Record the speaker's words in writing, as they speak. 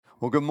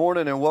Well, good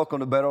morning and welcome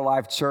to Better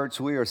Life Church.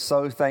 We are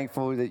so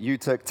thankful that you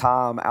took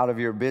time out of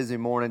your busy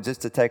morning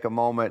just to take a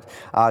moment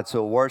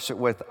to worship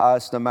with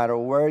us, no matter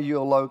where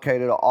you're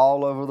located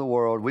all over the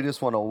world. We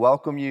just want to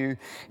welcome you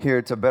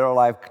here to Better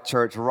Life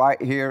Church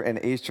right here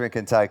in Eastern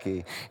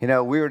Kentucky. You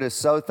know, we are just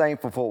so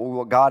thankful for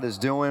what God is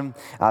doing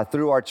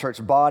through our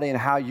church body and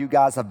how you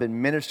guys have been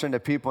ministering to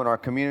people in our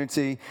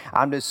community.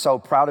 I'm just so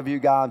proud of you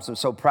guys. I'm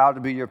so proud to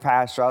be your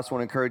pastor. I just want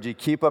to encourage you,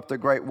 keep up the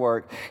great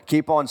work.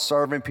 Keep on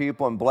serving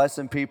people and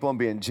blessing people and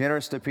being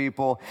generous to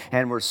people,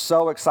 and we're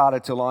so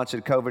excited to launch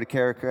at COVID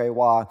Care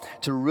KY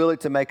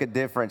to make a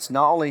difference,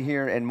 not only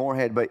here in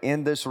Moorhead, but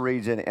in this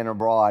region and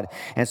abroad.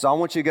 And so I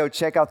want you to go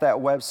check out that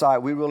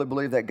website. We really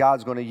believe that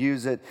God's going to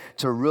use it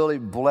to really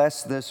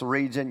bless this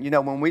region. You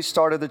know, when we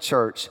started the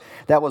church,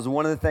 that was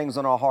one of the things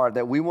on our heart,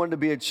 that we wanted to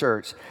be a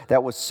church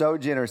that was so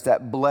generous,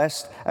 that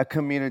blessed a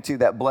community,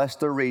 that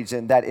blessed the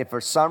region, that if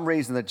for some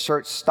reason the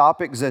church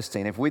stopped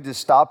existing, if we just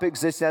stopped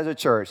existing as a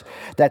church,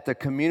 that the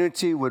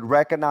community would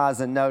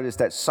recognize and notice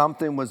that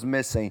something was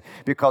missing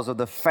because of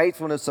the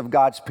faithfulness of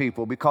God's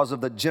people, because of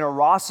the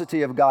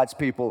generosity of God's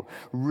people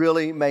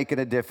really making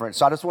a difference.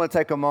 So I just want to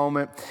take a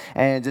moment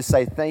and just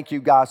say thank you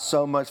guys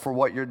so much for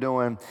what you're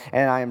doing.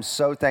 And I am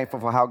so thankful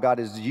for how God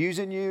is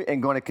using you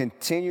and going to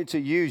continue to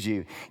use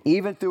you,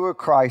 even through a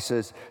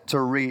crisis,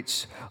 to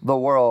reach the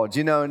world.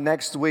 You know,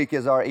 next week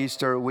is our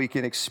Easter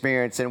weekend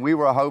experience, and we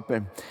were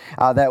hoping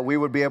that we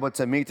would be able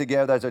to meet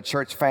together as a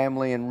church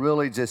family and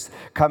really just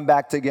come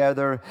back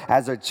together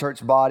as a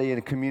church body and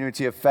a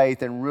community of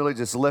faith and really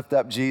just lift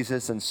up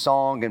Jesus in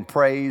song and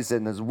praise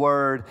and His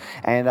Word.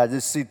 And I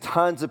just see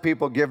tons of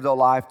people give their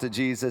life to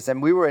Jesus.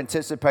 And we were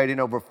anticipating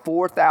over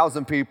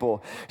 4,000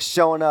 people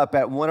showing up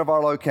at one of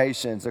our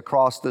locations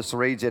across this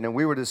region. And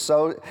we were just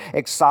so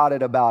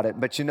excited about it.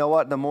 But you know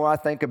what? The more I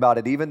think about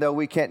it, even though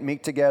we can't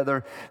meet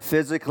together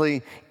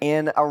physically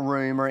in a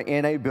room or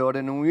in a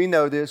building, and we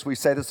know this, we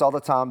say this all the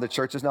time, the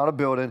church is not a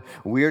building.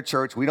 We're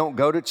church. We don't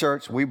go to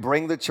church. We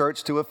bring the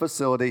church to a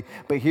facility.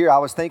 But here I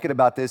was thinking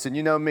about this, and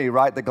you know me,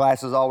 right? The glass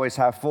is always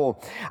half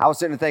full. I was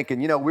sitting there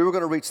thinking, you know, we were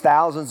going to reach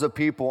thousands of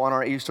people on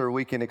our Easter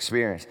weekend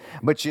experience.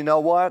 But you know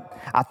what?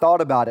 I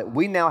thought about it.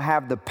 We now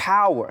have the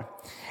power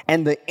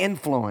and the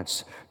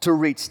influence to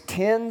reach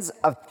tens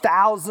of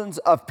thousands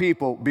of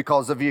people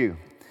because of you.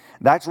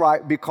 That's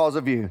right, because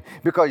of you.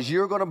 Because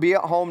you're going to be at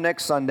home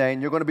next Sunday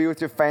and you're going to be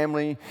with your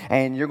family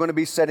and you're going to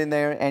be sitting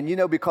there. And you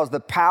know, because the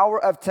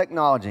power of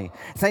technology,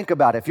 think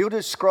about it. If you'll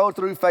just scroll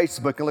through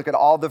Facebook and look at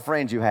all the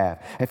friends you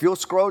have. If you'll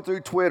scroll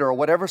through Twitter or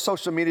whatever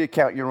social media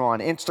account you're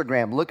on,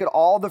 Instagram, look at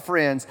all the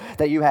friends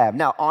that you have.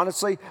 Now,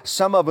 honestly,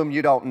 some of them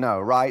you don't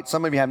know, right?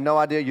 Some of you have no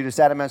idea. You just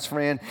add them as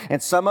friend.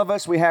 And some of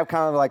us, we have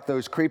kind of like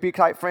those creepy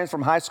type friends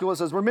from high school that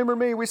says, remember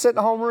me? We sit in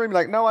the homeroom. You're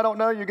like, no, I don't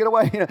know you. Get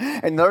away.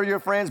 And they're your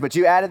friends, but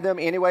you added them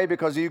anyway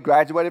because you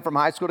graduated from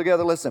high school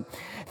together. Listen,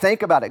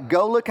 think about it.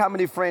 Go look how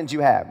many friends you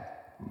have.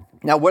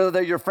 Now, whether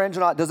they're your friends or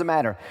not, doesn't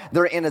matter.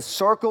 They're in a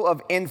circle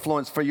of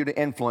influence for you to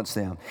influence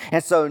them.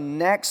 And so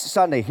next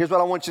Sunday, here's what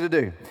I want you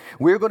to do.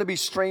 We're going to be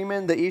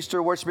streaming the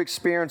Easter worship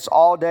experience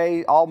all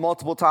day, all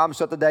multiple times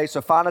throughout the day.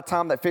 So find a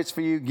time that fits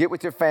for you, get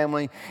with your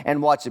family,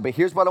 and watch it. But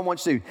here's what I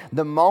want you to do.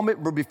 The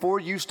moment before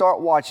you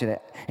start watching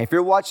it, if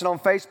you're watching on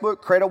Facebook,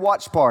 create a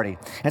watch party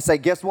and say,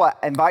 guess what?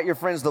 Invite your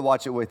friends to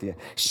watch it with you.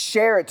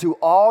 Share it to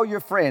all your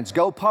friends.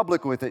 Go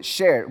public with it.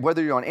 Share it.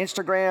 Whether you're on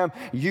Instagram,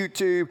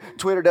 YouTube,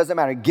 Twitter, doesn't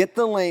matter. Get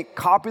the link.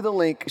 Copy the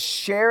link,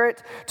 share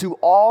it to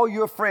all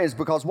your friends,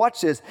 because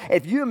watch this,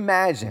 if you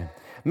imagine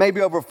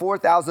maybe over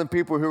 4,000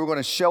 people who are going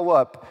to show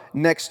up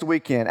next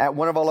weekend at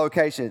one of our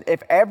locations,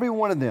 if every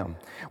one of them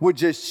would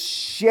just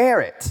share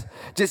it,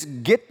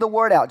 just get the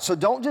word out. So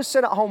don't just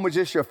sit at home with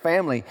just your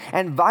family.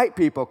 Invite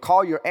people.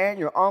 Call your aunt,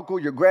 your uncle,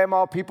 your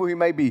grandma, people who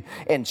may be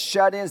in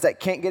shut-ins that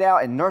can't get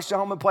out, and nursing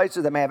home and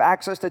places that may have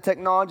access to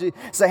technology.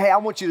 Say, hey, I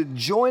want you to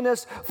join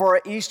us for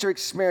our Easter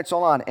experience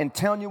online. And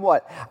telling you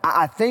what,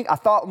 I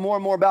thought more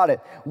and more about it.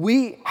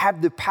 We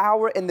have the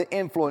power and the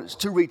influence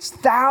to reach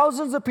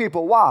thousands of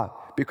people. Why?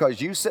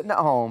 Because you sitting at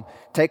home,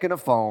 taking a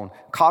phone,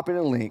 copying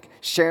a link,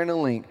 sharing a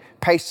link,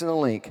 pasting a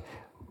link,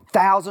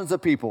 thousands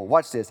of people,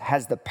 watch this,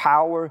 has the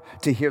power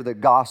to hear the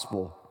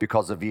gospel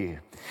because of you.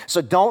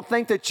 So don't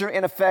think that you're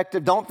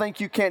ineffective. Don't think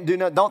you can't do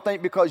nothing. Don't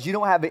think because you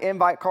don't have an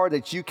invite card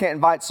that you can't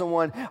invite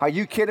someone. Are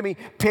you kidding me?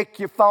 Pick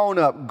your phone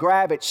up,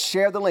 grab it,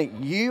 share the link.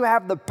 You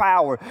have the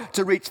power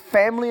to reach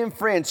family and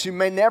friends who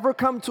may never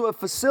come to a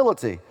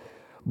facility,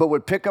 but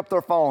would pick up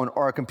their phone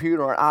or a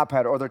computer or an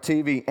iPad or their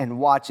TV and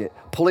watch it.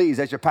 Please,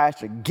 as your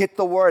pastor, get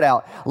the word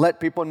out.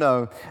 Let people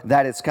know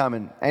that it's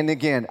coming. And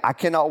again, I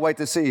cannot wait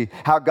to see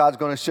how God's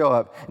going to show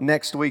up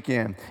next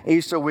weekend,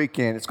 Easter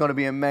weekend. It's going to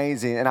be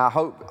amazing. And I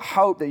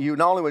hope that you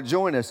not only would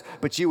join us,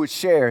 but you would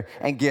share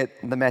and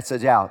get the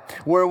message out.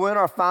 We're in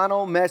our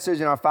final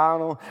message and our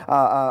final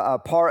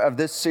part of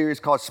this series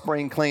called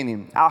Spring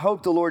Cleaning. I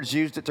hope the Lord's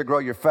used it to grow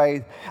your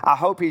faith. I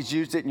hope He's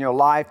used it in your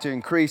life to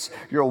increase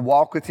your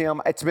walk with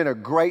Him. It's been a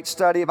great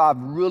study.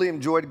 I've really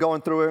enjoyed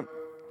going through it.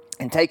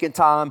 and taking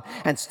time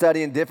and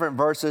studying different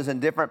verses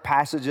and different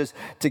passages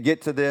to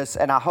get to this.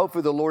 And I hope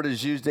the Lord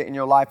has used it in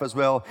your life as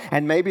well.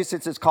 And maybe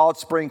since it's called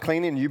spring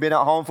cleaning and you've been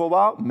at home for a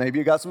while, maybe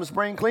you got some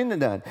spring cleaning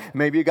done.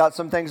 Maybe you got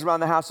some things around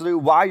the house to do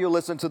while you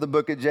listen to the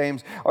book of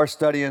James or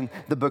studying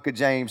the book of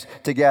James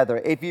together.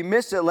 If you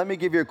missed it, let me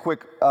give you a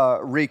quick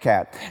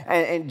recap.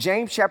 And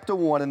James chapter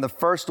 1, in the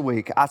first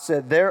week, I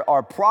said there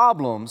are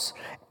problems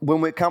when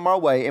we come our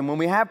way. And when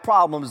we have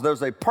problems,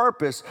 there's a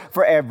purpose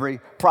for every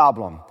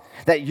problem.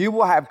 That you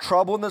will have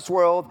trouble in this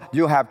world,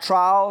 you'll have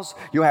trials,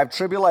 you'll have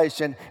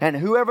tribulation, and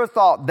whoever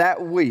thought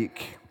that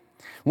week,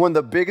 one of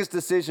the biggest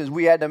decisions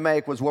we had to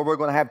make was where we're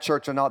going to have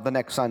church or not the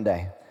next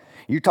Sunday.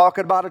 You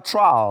talking about a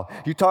trial,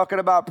 you talking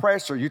about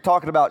pressure, you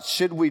talking about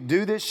should we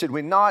do this, should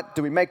we not,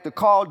 do we make the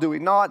call, do we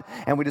not?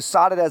 And we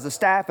decided as a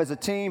staff, as a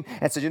team,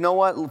 and said, you know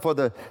what, for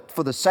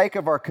the sake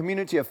of our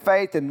community of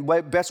faith and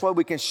the best way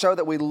we can show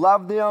that we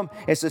love them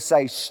is to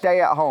say, stay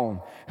at home.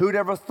 Who'd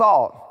ever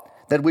thought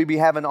that we'd be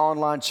having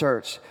online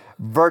church?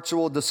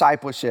 Virtual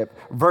discipleship,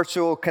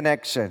 virtual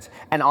connections.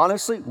 And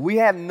honestly, we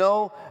have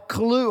no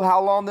clue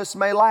how long this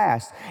may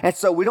last. And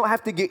so we don't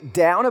have to get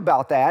down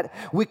about that.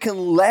 We can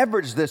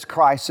leverage this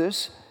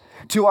crisis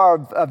to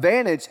our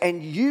advantage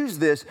and use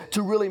this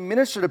to really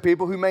minister to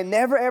people who may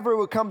never ever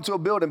will come to a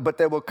building, but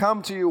they will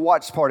come to your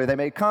watch party. They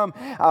may come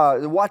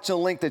watch a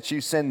link that you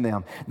send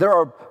them. There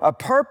are a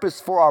purpose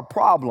for our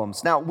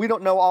problems. Now, we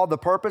don't know all the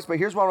purpose, but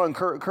here's what I want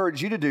to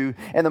encourage you to do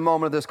in the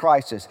moment of this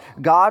crisis.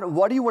 God,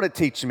 what do you want to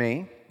teach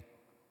me?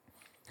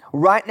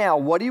 Right now,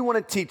 what do you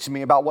want to teach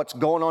me about what's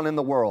going on in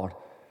the world?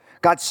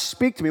 God,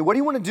 speak to me. What do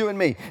you want to do in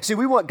me? See,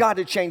 we want God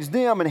to change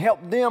them and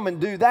help them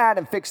and do that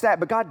and fix that.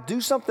 But God,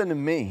 do something to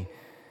me.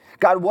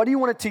 God, what do you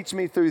want to teach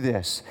me through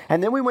this?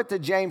 And then we went to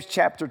James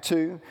chapter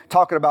 2,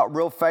 talking about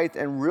real faith,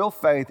 and real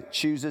faith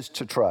chooses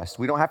to trust.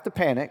 We don't have to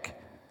panic.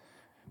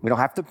 We don't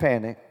have to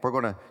panic. We're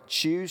going to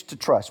choose to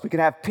trust. We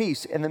can have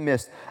peace in the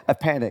midst of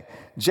panic.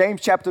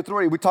 James chapter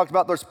 3, we talked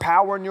about there's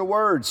power in your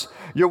words.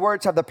 Your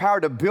words have the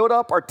power to build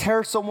up or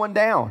tear someone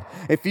down.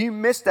 If you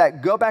missed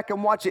that, go back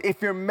and watch it.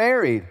 If you're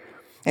married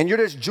and you're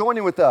just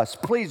joining with us,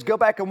 please go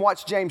back and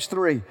watch James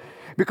 3.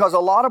 Because a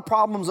lot of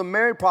problems and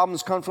married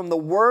problems come from the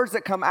words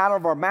that come out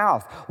of our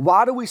mouth.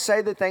 Why do we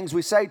say the things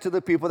we say to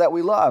the people that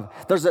we love?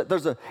 There's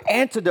an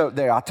antidote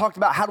there. I talked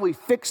about how do we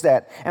fix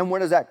that and where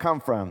does that come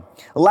from?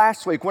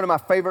 Last week, one of my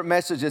favorite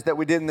messages that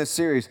we did in this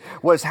series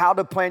was how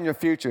to plan your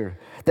future.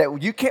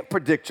 That you can't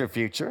predict your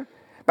future,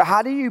 but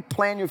how do you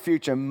plan your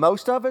future?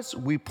 Most of us,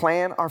 we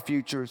plan our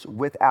futures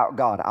without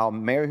God. I'll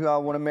marry who I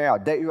want to marry. I'll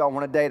date who I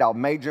want to date. I'll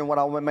major in what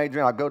I want to major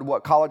in. I'll go to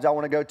what college I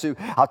want to go to.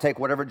 I'll take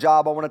whatever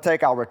job I want to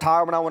take. I'll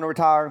retire when I want to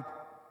retire.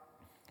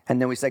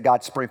 And then we say,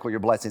 God, sprinkle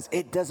your blessings.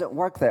 It doesn't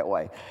work that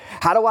way.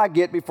 How do I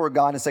get before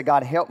God and say,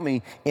 God, help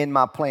me in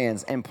my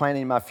plans and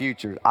planning my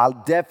future? I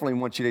definitely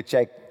want you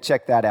to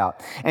check that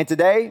out. And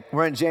today,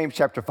 we're in James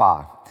chapter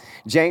 5.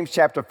 James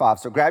chapter 5.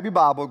 So grab your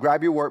Bible,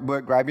 grab your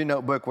workbook, grab your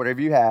notebook,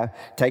 whatever you have.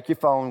 Take your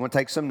phone. We're going to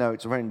take some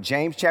notes. We're in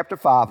James chapter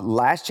 5,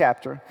 last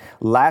chapter,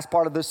 last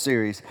part of this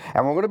series.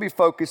 And we're going to be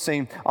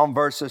focusing on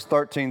verses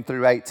 13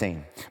 through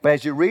 18. But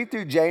as you read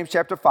through James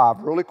chapter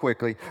 5 really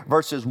quickly,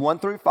 verses 1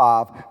 through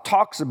 5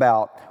 talks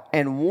about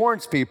and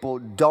warns people,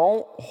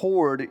 don't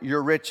hoard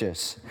your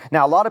riches.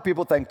 Now, a lot of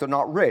people think they're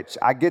not rich.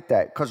 I get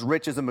that because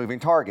rich is a moving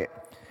target.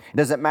 It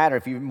doesn't matter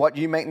what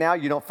you make now,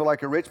 you don't feel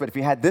like you're rich, but if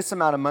you had this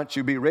amount of money,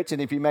 you'd be rich.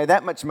 And if you made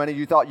that much money,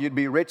 you thought you'd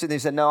be rich. And they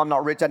said, no, I'm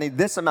not rich. I need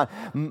this amount.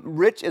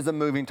 Rich is a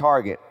moving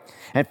target.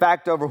 In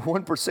fact, over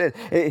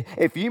 1%,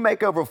 if you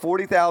make over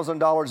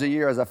 $40,000 a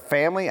year as a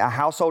family, a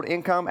household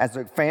income as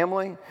a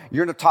family,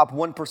 you're in the top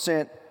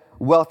 1%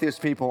 wealthiest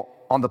people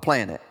on the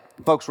planet.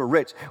 Folks, we're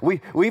rich.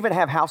 We even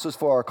have houses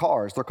for our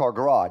cars. They're called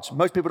garage.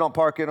 Most people don't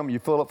park in them. You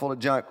fill it full of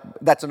junk.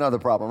 That's another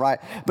problem, right?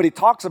 But he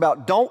talks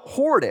about don't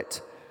hoard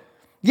it.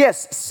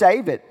 Yes,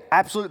 save it.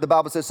 Absolutely, the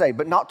Bible says save,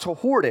 but not to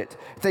hoard it,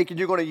 thinking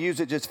you're going to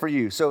use it just for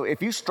you. So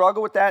if you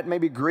struggle with that,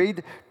 maybe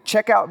greed,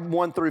 check out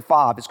 1 through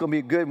 5. It's going to be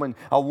a good one,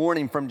 a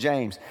warning from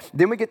James.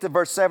 Then we get to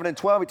verse 7 and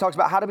 12. He talks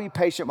about how to be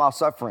patient while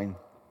suffering.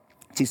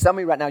 See, some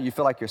of you right now, you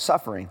feel like you're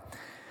suffering.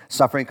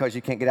 Suffering because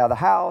you can't get out of the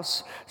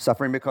house.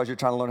 Suffering because you're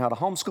trying to learn how to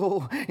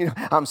homeschool.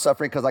 I'm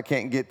suffering because I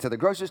can't get to the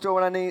grocery store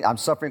when I need. I'm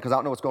suffering because I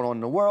don't know what's going on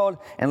in the world.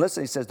 And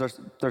listen, he says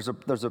there's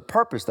a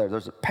purpose there.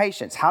 There's a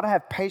patience. How to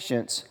have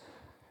patience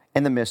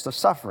in the midst of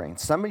suffering.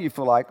 Some of you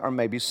feel like are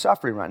maybe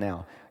suffering right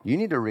now. You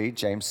need to read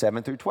James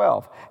 7 through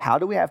 12. How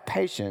do we have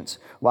patience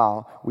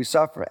while we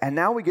suffer? And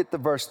now we get to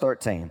verse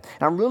 13. And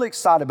I'm really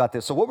excited about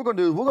this. So what we're going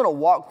to do is we're going to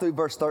walk through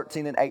verse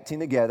 13 and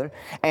 18 together.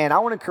 And I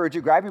want to encourage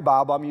you, grab your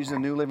Bible. I'm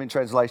using the New Living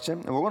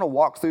Translation. And we're going to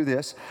walk through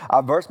this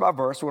verse by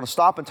verse. We're going to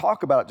stop and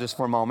talk about it just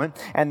for a moment.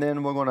 And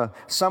then we're going to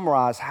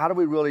summarize how do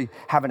we really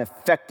have an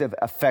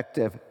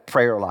effective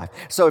prayer life.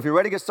 So if you're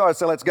ready to get started,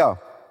 say let's go.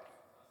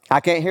 I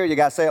can't hear you. You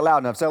got to say it loud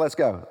enough. So let's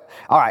go.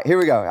 All right, here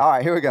we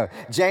go.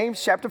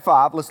 James chapter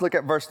 5, let's look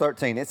at verse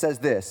 13. It says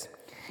this,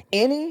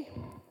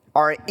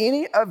 are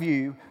any of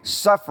you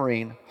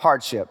suffering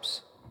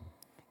hardships?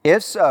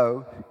 If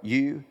so,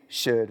 you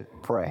should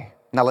pray.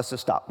 Now let's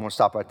just stop. I'm going to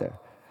stop right there.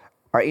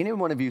 Are any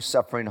one of you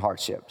suffering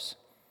hardships?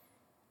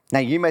 Now,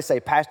 you may say,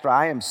 Pastor,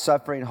 I am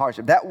suffering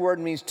hardship. That word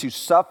means to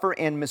suffer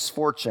in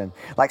misfortune,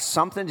 like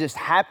something just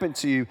happened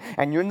to you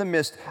and you're in the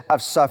midst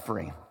of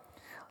suffering.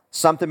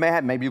 Something may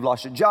happen. Maybe you've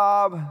lost your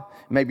job.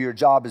 Maybe your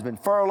job has been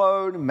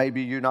furloughed.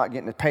 Maybe you're not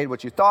getting paid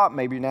what you thought.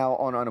 Maybe you're now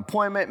on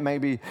unemployment.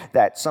 Maybe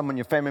that someone in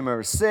your family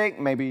member is sick.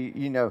 Maybe,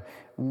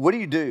 what do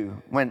you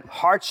do when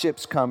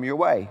hardships come your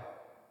way?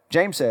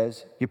 James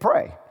says, you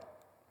pray.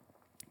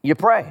 You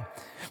pray.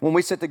 When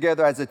we sit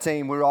together as a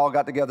team, we all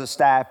got together as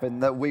staff,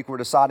 and that week we're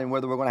deciding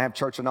whether we're going to have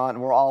church or not,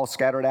 and we're all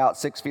scattered out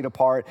 6 feet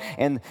apart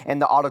in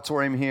the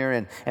auditorium here.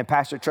 And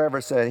Pastor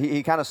Trevor said,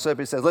 he kind of stood up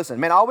and says, listen,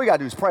 man, all we got to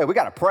do is pray. We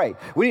got to pray.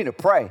 We need to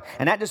pray.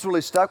 And that just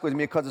really stuck with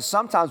me because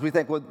sometimes we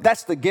think, well,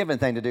 that's the given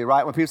thing to do,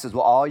 right? When people say,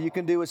 well, all you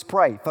can do is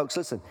pray. Folks,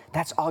 listen,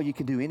 that's all you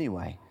can do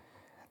anyway.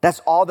 That's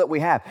all that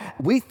we have.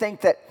 We think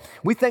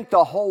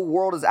the whole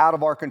world is out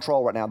of our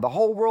control right now. The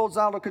whole world's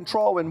out of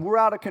control and we're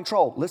out of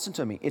control. Listen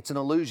to me. It's an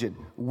illusion.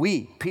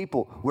 We,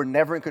 people, we're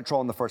never in control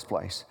in the first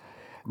place.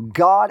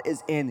 God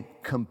is in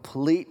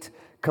complete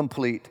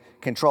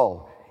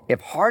control. If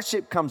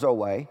hardship comes our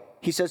way,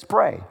 he says,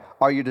 pray.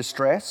 Are you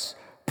distressed?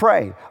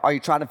 Pray. Are you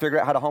trying to figure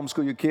out how to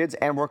homeschool your kids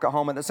and work at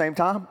home at the same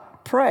time?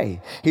 Pray.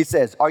 He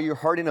says, are you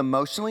hurting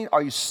emotionally?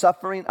 Are you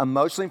suffering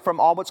emotionally from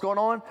all what's going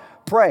on?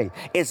 Pray.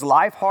 Is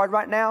life hard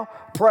right now?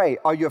 Pray.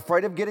 Are you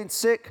afraid of getting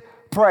sick?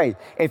 Pray.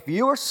 If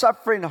you are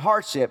suffering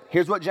hardship,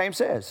 here's what James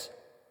says.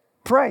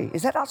 Pray.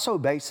 Is that not so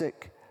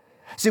basic?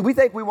 See, we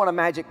think we want a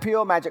magic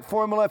pill, magic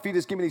formula. If you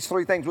just give me these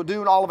 3 things, we'll do,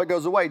 and all of it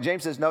goes away.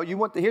 James says, no,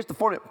 here's the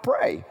formula.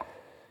 Pray.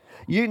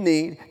 You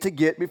need to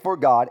get before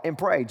God and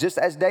pray, just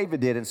as David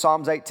did in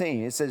Psalms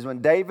 18. It says,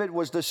 when David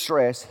was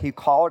distressed, he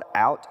called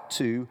out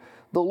to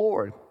the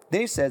Lord.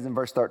 Then he says in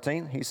verse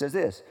 13, he says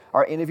this,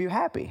 are any of you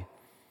happy?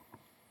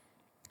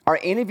 Are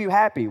any of you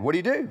happy? What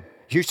do?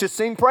 You should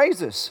sing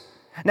praises.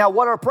 Now,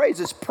 what are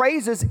praises?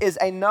 Praises is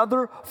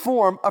another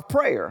form of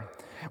prayer.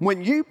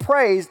 When you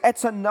praise,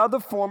 that's another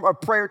form of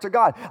prayer to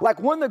God.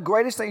 Like one of the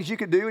greatest things you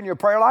could do in your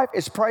prayer life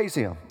is praise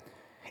him.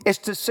 It's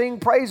to sing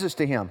praises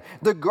to him.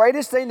 The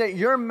greatest thing that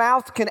your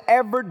mouth can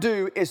ever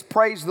do is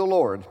praise the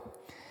Lord.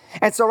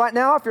 And so right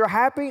now, if you're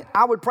happy,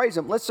 I would praise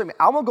him. Listen,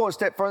 I'm going to go a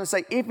step further and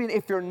say, even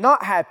if you're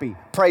not happy,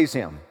 praise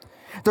him.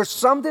 There's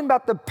something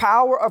about the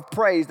power of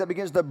praise that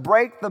begins to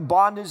break the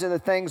bondage and the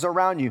things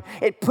around you.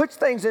 It puts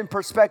things in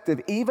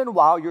perspective even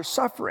while you're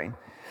suffering.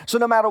 So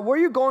no matter where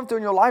you're going through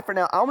in your life right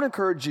now, I want to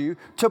encourage you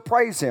to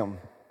praise him.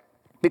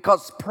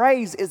 Because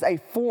praise is a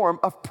form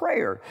of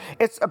prayer.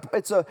 It's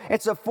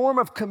a form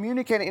of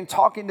communicating and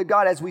talking to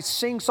God as we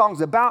sing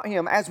songs about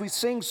him, as we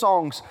sing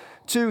songs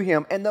to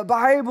him. And the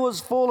Bible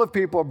is full of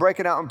people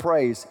breaking out in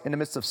praise in the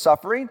midst of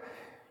suffering.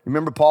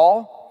 Remember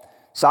Paul,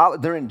 Silas,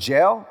 they're in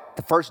jail,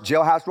 the first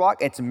jailhouse rock.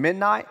 It's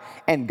midnight,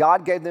 and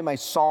God gave them a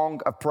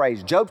song of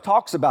praise. Job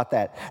talks about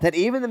that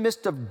even in the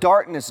midst of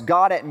darkness,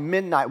 God at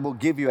midnight will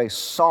give you a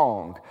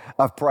song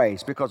of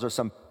praise because there's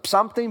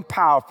something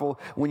powerful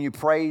when you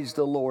praise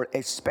the Lord,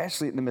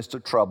 especially in the midst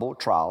of trouble,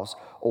 trials,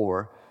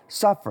 or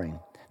suffering.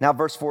 Now,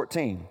 verse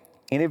 14,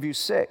 any of you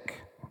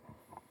sick?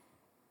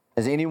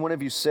 Is any one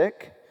of you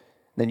sick?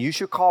 Then you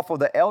should call for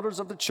the elders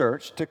of the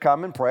church to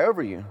come and pray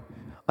over you,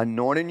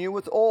 anointing you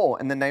with oil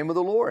in the name of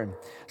the Lord.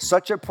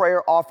 Such a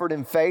prayer offered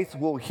in faith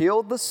will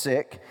heal the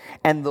sick,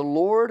 and the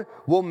Lord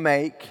will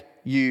make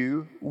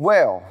you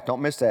well.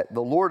 Don't miss that.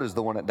 The Lord is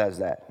the one that does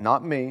that,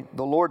 not me.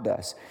 The Lord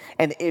does.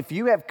 And if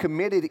you have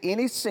committed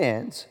any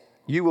sins,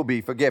 you will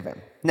be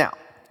forgiven. Now,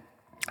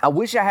 I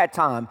wish I had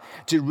time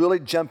to really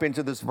jump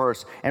into this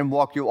verse and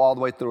walk you all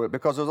the way through it,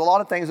 because there's a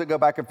lot of things that go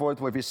back and forth.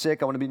 Where if you're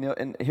sick, I want to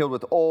be healed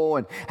with oil,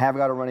 and have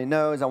got a runny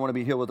nose, I want to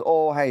be healed with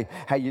oil. Hey,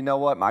 you know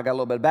what? I got a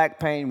little bit of back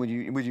pain. Would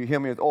you heal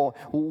me with oil?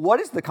 What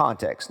is the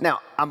context? Now,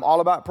 I'm all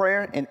about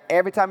prayer, and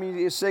every time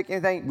you're sick,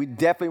 anything, we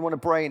definitely want to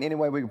pray in any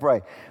way we can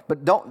pray.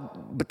 But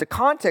the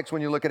context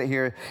when you look at it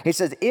here, he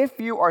says, if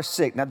you are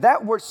sick. Now,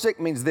 that word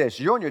sick means this: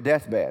 you're on your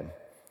deathbed,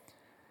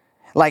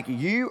 like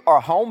you are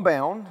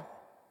homebound.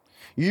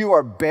 You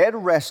are bed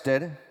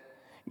rested.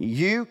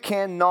 You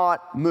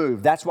cannot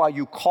move. That's why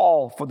you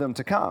call for them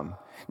to come.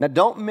 Now,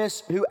 don't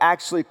miss who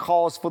actually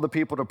calls for the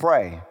people to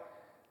pray.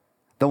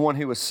 The one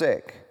who is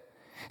sick.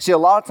 See, a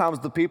lot of times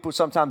the people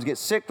sometimes get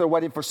sick. They're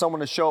waiting for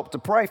someone to show up to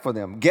pray for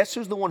them. Guess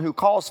who's the one who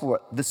calls for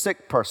it? The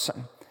sick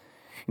person.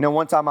 You know,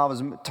 one time I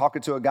was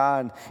talking to a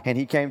guy, and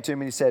he came to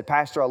me and he said,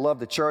 Pastor, I love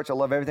the church. I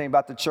love everything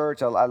about the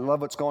church. I love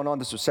what's going on.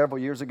 This was several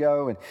years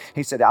ago. And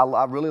he said,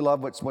 I really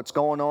love what's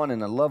going on,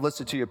 and I love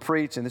listening to you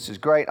preach, and this is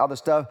great, all this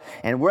stuff.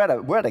 And we're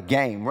at a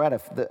game. We're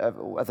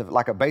at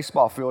like a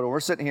baseball field, and we're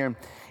sitting here,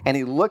 and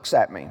he looks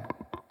at me.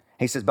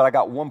 He says, but I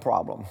got one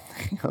problem.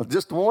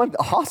 Just one?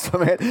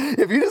 Awesome, man.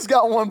 If you just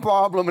got one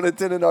problem in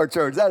attending our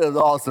church, that is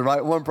awesome,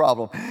 right? One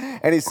problem.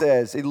 And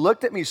he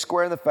looked at me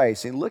square in the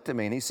face. He looked at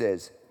me, and he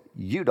says,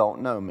 you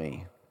don't know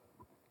me.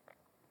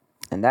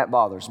 And that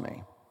bothers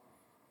me.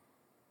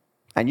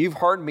 And you've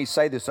heard me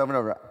say this over and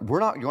over.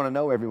 We're not going to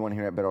know everyone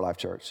here at Better Life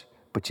Church,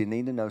 but you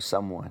need to know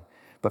someone.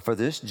 But for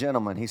this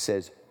gentleman, he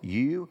says,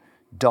 you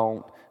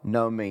don't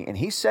know me. And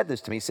he said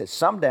this to me. He said,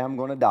 someday I'm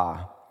going to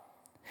die.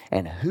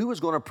 And who is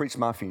going to preach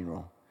my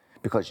funeral?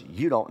 Because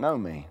you don't know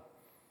me.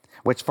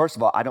 Which, first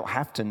of all, I don't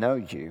have to know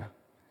you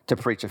to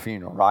preach a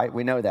funeral, right?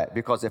 We know that.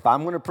 Because if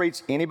I'm going to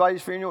preach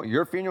anybody's funeral,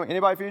 your funeral,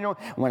 anybody's funeral,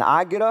 when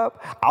I get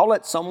up, I'll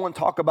let someone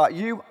talk about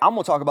you. I'm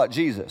going to talk about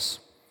Jesus.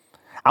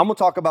 I'm going to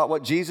talk about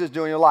what Jesus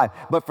did in your life.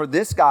 But for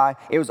this guy,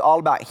 it was all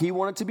about he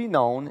wanted to be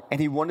known, and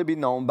he wanted to be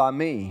known by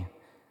me.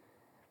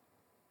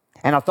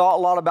 And I thought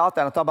a lot about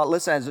that. I thought about,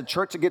 listen, as the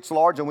church gets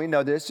large, and we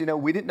know this,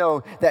 we didn't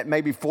know that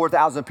maybe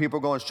 4,000 people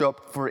are going to show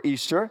up for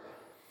Easter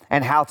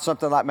and how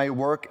something like may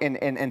work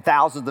and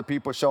thousands of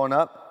people showing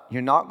up.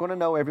 You're not going to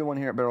know everyone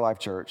here at Better Life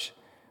Church,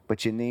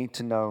 but you need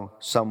to know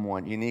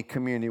someone. You need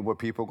community where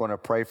people are going to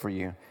pray for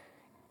you.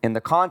 In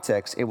the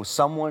context, it was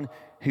someone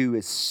who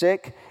is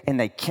sick and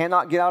they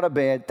cannot get out of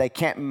bed. They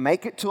can't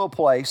make it to a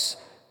place.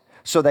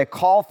 So they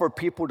call for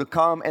people to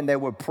come and they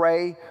would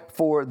pray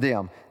for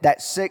them.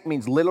 That sick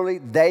means literally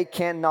they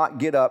cannot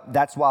get up.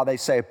 That's why they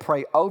say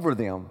pray over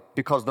them,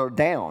 because they're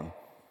down.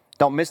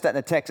 Don't miss that in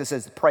the text. It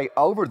says pray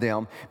over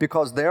them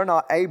because they're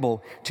not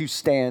able to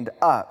stand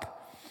up.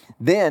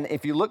 Then,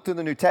 if you look through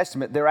the New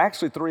Testament, there are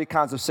actually three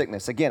kinds of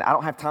sickness. Again, I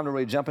don't have time to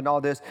really jump into all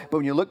this, but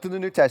when you look through the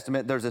New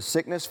Testament, there's a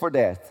sickness for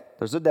death.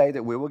 There's a day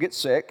that we will get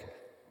sick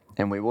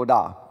and we will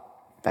die.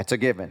 That's a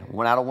given.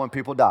 1 out of 1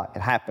 people die.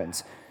 It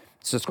happens.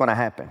 It's just going to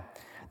happen.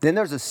 Then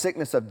there's a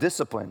sickness of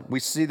discipline. We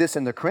see this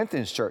in the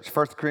Corinthians church,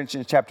 1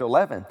 Corinthians chapter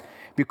 11.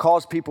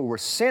 Because people were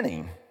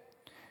sinning,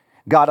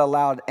 God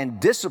allowed and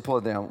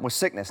disciplined them with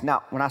sickness.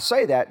 Now, when I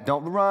say that,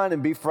 don't run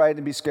and be afraid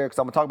and be scared, because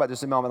I'm going to talk about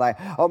this in a moment. Like,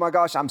 oh my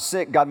gosh, I'm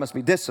sick. God must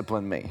be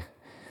disciplining me.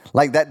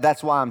 Like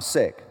that's why I'm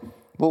sick.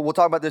 We'll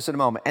talk about this in a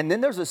moment. And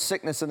then there's a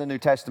sickness in the New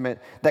Testament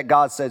that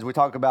God says, we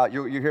talk about,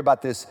 you hear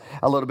about this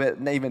a little bit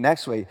even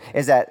next week,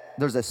 is that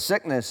there's a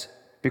sickness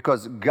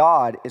because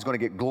God is going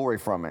to get glory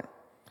from it.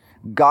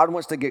 God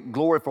wants to get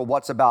glory for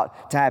what's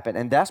about to happen.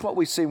 And that's what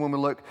we see when we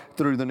look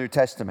through the New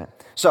Testament.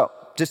 So,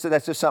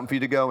 that's just something for you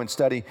to go and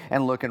study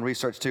and look and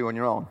research too on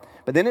your own.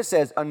 But then it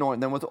says,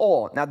 anoint them with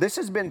oil. Now, this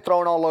has been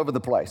thrown all over the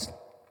place.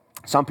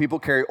 Some people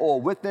carry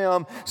oil with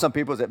them. Some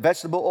people, is it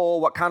vegetable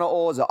oil? What kind of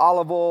oil? Is it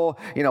olive oil?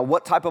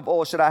 What type of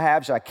oil should I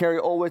have? Should I carry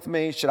oil with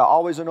me? Should I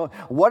always anoint?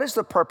 What is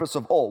the purpose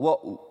of oil?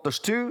 Well, there's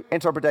two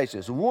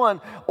interpretations.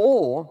 One,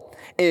 oil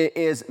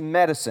is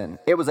medicine.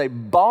 It was a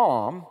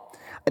balm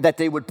that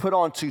they would put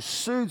on to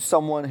soothe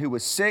someone who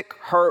was sick,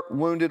 hurt,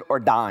 wounded, or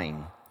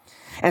dying.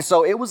 And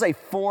so it was a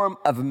form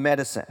of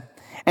medicine.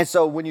 And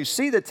so when you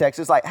see the text,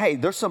 it's like, hey,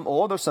 there's some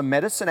oil, there's some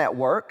medicine at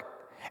work.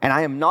 And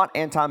I am not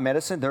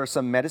anti-medicine. There is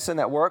some medicine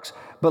that works.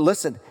 But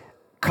listen,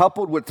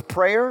 coupled with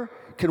prayer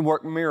can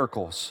work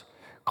miracles.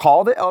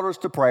 Call the elders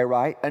to pray,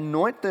 right?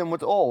 Anoint them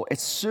with oil.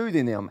 It's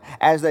soothing them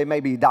as they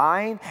may be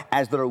dying,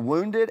 as they're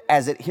wounded,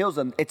 as it heals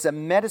them. It's a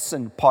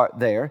medicine part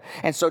there.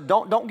 And so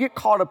don't get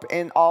caught up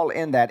in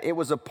that. It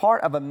was a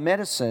part of a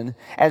medicine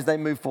as they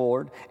move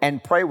forward,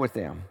 and pray with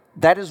them.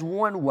 That is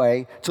one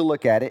way to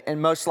look at it.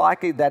 And most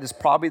likely that is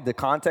probably the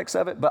context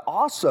of it. But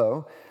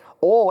also,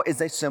 oil is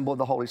a symbol of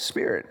the Holy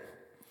Spirit.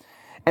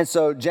 And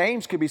so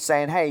James could be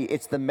saying, hey,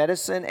 it's the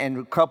medicine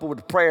and coupled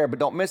with prayer, but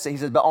don't miss it. He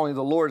says, but only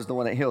the Lord is the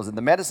one that heals it.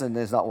 The medicine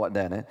is not what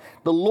done it.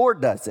 The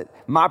Lord does it.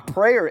 My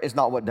prayer is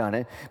not what done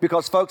it.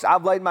 Because, folks,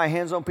 I've laid my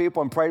hands on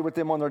people and prayed with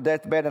them on their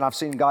deathbed, and I've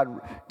seen God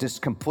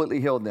just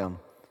completely heal them.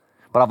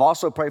 But I've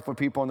also prayed for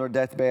people on their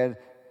deathbed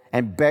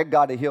and begged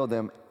God to heal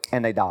them,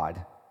 and they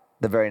died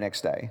the very next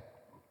day.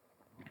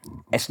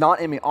 It's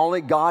not in me.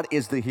 Only God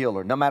is the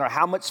healer. No matter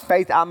how much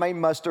faith I may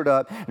muster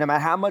up, no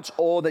matter how much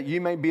oil that you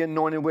may be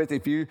anointed with,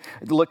 if you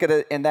look at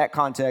it in that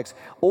context,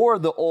 or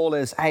the oil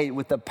is, hey,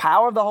 with the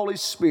power of the Holy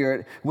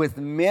Spirit, with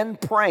men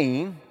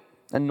praying,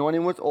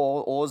 anointing with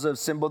oil, oil is a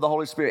symbol of the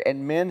Holy Spirit,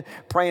 and men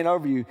praying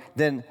over you,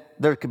 then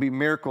there could be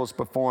miracles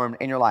performed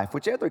in your life.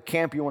 Whichever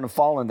camp you want to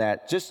fall in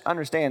that, just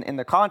understand, in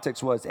the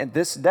context was, in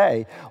this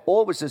day,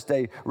 oil was just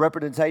a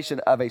representation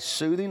of a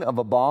soothing, of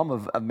a balm,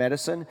 of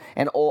medicine,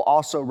 and oil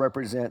also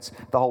represents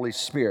the Holy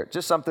Spirit.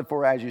 Just something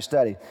for as you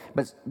study.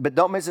 But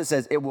don't miss it,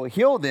 says it will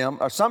heal them,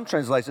 or some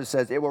translations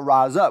says it will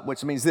rise up,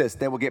 which means this,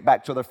 they will get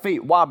back to their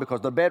feet. Why? Because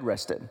they're bed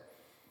rested.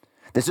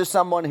 This is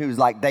someone who's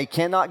like, they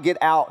cannot get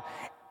out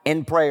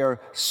in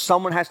prayer.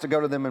 Someone has to go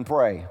to them and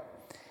pray.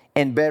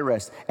 And bed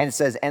rest. And it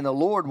says, and the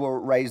Lord will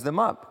raise them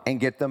up and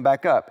get them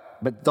back up.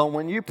 But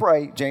when you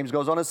pray, James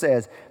goes on and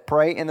says,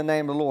 pray in the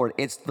name of the Lord.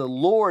 It's the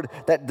Lord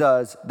that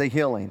does the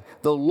healing.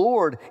 The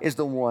Lord is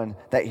the one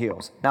that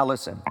heals. Now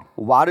listen,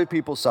 why do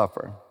people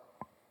suffer?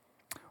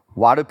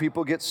 Why do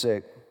people get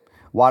sick?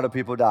 Why do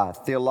people die?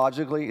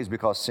 Theologically, it's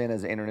because sin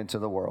has entered into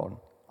the world.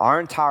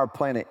 Our entire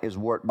planet is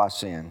warped by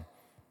sin.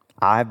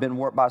 I have been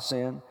warped by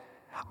sin.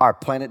 Our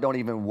planet don't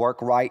even work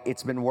right.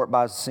 It's been warped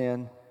by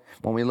sin.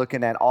 When we're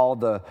looking at all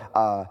the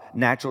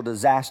natural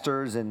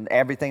disasters and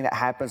everything that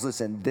happens,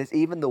 listen,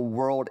 even the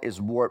world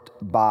is warped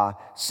by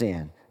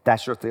sin.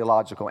 That's your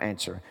theological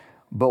answer.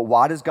 But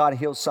why does God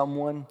heal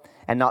someone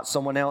and not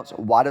someone else?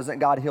 Why doesn't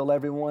God heal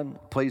everyone?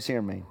 Please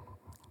hear me.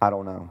 I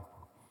don't know.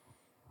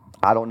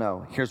 I don't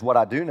know. Here's what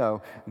I do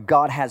know.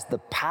 God has the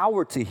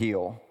power to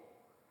heal,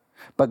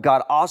 but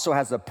God also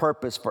has a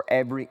purpose for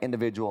every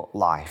individual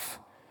life.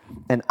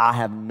 And I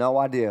have no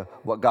idea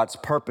what God's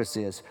purpose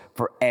is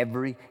for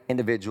every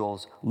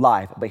individual's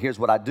life. But here's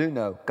what I do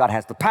know. God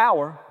has the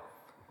power.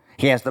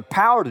 He has the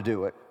power to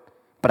do it,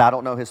 but I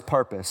don't know his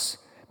purpose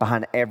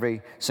behind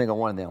every single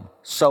one of them.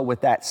 So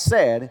with that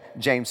said,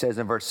 James says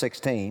in verse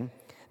 16,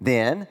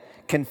 then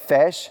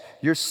confess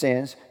your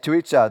sins to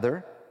each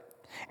other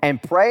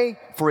and pray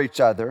for each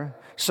other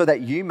so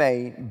that you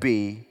may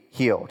be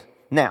healed.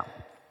 Now,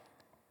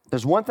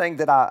 there's one thing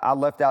that I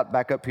left out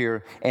back up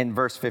here in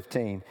verse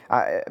 15.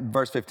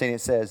 Verse 15,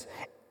 it says,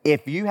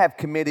 if you have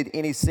committed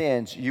any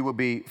sins, you will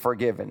be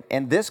forgiven.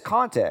 In this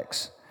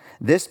context,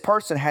 this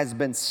person has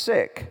been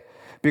sick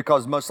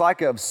because most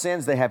likely of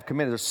sins they have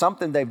committed. There's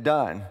something they've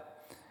done.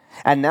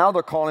 And now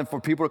they're calling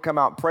for people to come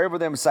out and pray over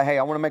them and say, hey,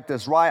 I want to make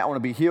this right. I want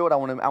to be healed. I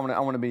want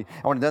to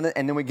do it.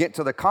 And then we get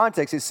to the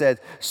context. It says,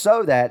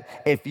 so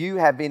that if you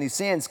have any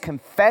sins,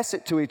 confess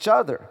it to each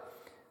other.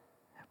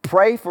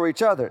 Pray for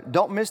each other.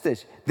 Don't miss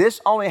this. This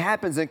only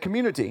happens in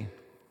community.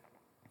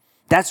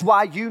 That's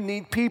why you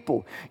need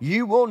people.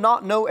 You will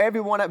not know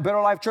everyone at Better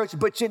Life Church,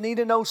 but you need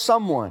to know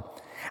someone.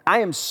 I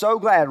am so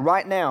glad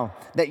right now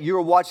that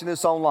you're watching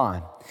this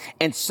online.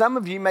 And some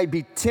of you may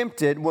be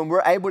tempted when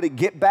we're able to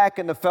get back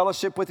into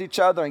fellowship with each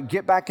other and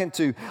get back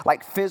into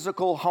like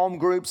physical home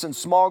groups and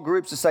small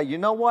groups to say, you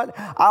know what?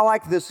 I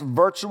like this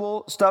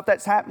virtual stuff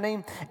that's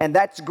happening, and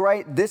that's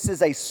great. This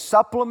is a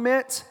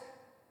supplement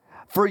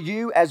for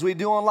you as we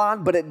do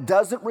online, but it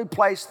doesn't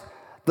replace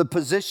the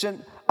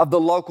position of the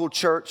local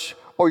church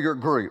or your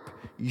group.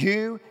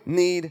 You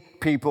need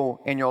people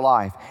in your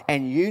life,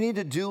 and you need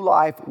to do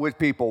life with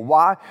people.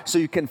 Why? So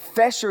you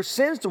confess your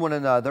sins to one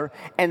another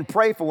and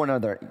pray for one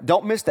another.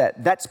 Don't miss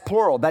that. That's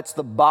plural. That's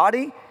the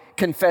body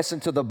confessing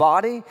to the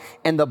body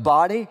and the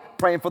body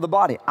praying for the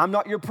body. I'm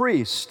not your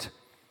priest.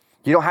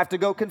 You don't have to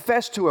go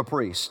confess to a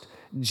priest.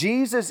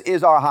 Jesus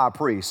is our high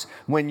priest.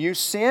 When you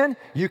sin,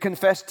 you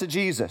confess to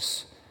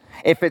Jesus.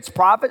 If it's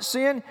private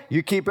sin,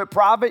 you keep it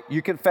private,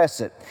 you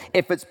confess it.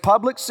 If it's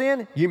public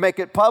sin, you make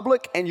it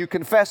public and you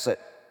confess it.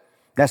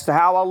 That's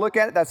how I look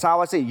at it. That's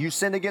how I see it. You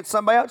sin against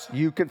somebody else,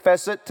 you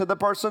confess it to the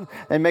person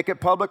and make it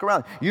public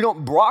around. You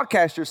don't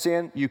broadcast your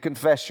sin, you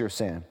confess your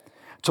sin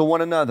to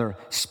one another,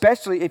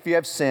 especially if you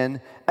have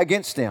sin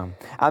against them.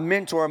 A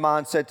mentor of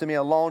mine said to me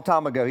a long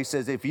time ago, he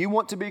says, if you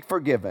want to be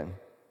forgiven,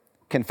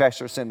 confess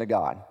your sin to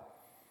God.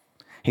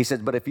 He says,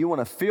 but if you want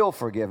to feel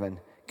forgiven,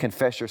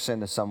 confess your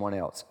sin to someone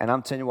else. And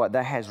I'm telling you what,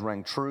 that has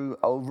rang true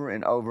over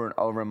and over and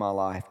over in my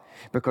life.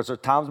 Because there are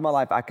times in my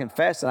life I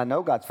confess and I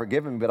know God's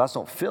forgiven me, but I just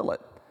don't feel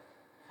it.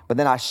 But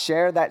then I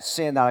share that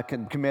sin that I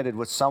committed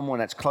with someone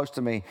that's close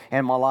to me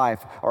in my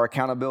life or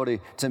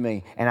accountability to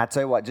me. And I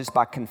tell you what, just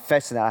by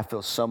confessing that, I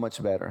feel so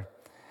much better.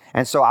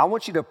 And so I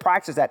want you to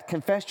practice that.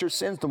 Confess your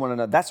sins to one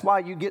another. That's why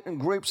you get in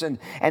groups and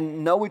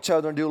know each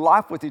other and do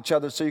life with each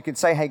other so you can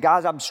say, hey,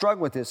 guys, I'm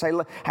struggling with this. Hey,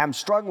 look, I'm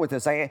struggling with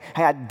this. Hey,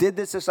 I did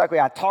this way.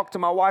 I talked to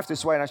my wife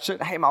this way and I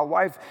shouldn't. Hey, my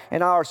wife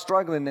and I are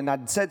struggling and I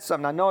said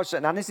something. I know I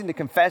shouldn't. I just need to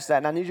confess that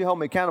and I need you to hold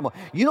me accountable.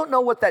 You don't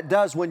know what that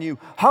does when you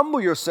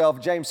humble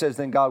yourself. James says,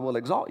 then God will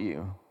exalt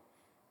you.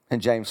 In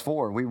James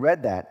 4, we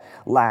read that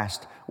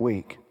last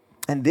week.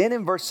 And then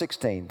in verse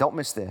 16, don't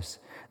miss this.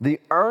 The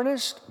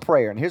earnest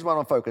prayer, and here's what I'm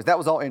going to focus. That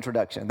was all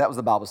introduction. That was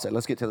the Bible study.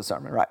 Let's get to the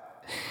sermon, right?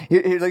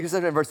 Here, like I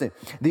said in verse 10.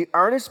 The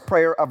earnest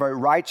prayer of a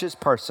righteous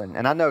person,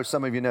 and I know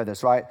some of you know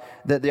this, right?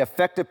 The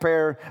effective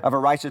prayer of a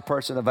righteous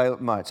person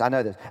availeth much. I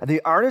know this.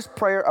 The earnest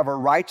prayer of a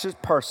righteous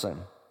person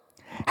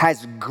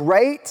has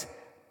great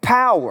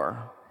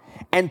power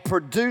and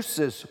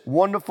produces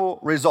wonderful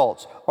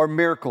results or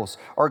miracles,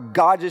 or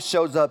God just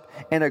shows up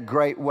in a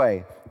great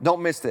way.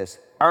 Don't miss this.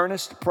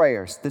 Earnest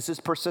prayers. This is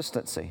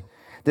persistency.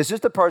 This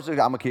is the person, I'm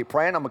going to keep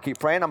praying, I'm going to keep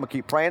praying, I'm going to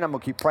keep praying, I'm going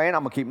to keep praying,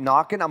 I'm going to keep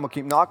knocking, I'm going to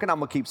keep knocking, I'm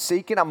going to keep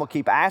seeking, I'm going to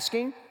keep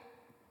asking.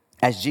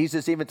 As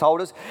Jesus even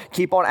told us,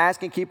 keep on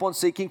asking, keep on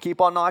seeking,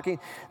 keep on knocking.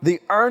 The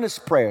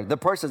earnest prayer, the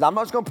person says, I'm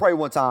not just going to pray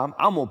one time,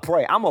 I'm going to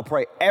pray. I'm going to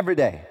pray every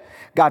day.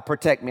 God,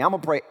 protect me. I'm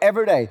going to pray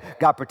every day.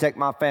 God, protect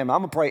my family. I'm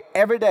going to pray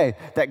every day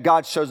that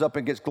God shows up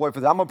and gets glory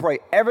for this. I'm going to pray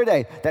every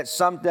day that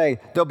someday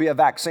there'll be a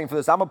vaccine for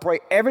this. I'm going to pray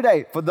every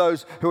day for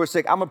those who are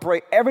sick. I'm going to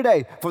pray every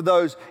day for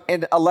those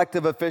in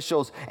elective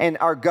officials and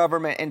our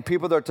government and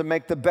people that are to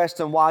make the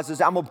best and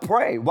wisest. I'm going to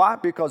pray. Why?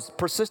 Because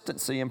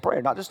persistency in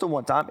prayer, not just a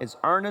one time, it's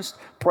earnest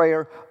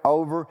prayer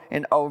over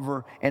and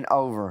over and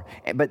over.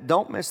 But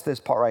don't miss this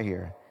part right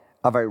here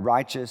of a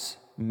righteous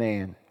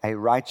man, a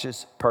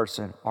righteous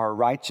person, or a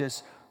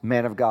righteous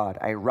man of God,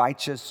 a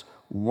righteous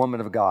woman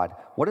of God.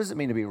 What does it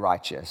mean to be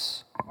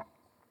righteous?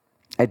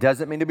 It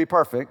doesn't mean to be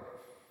perfect,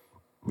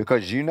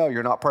 because you know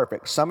you're not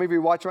perfect. Some of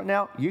you watch right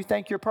now, you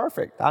think you're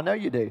perfect. I know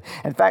you do.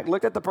 In fact,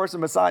 look at the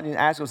person beside you and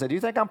ask them, say, do you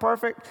think I'm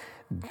perfect?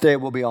 They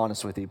will be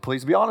honest with you.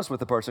 Please be honest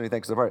with the person who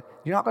thinks they're perfect.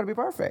 You're not going to be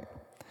perfect.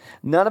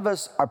 None of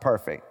us are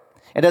perfect.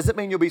 It doesn't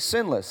mean you'll be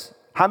sinless.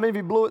 How many of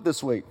you blew it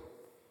this week?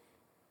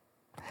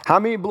 How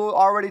many blew it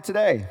already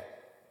today?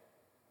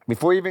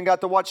 Before you even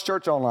got to watch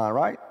church online,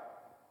 right?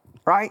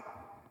 Right?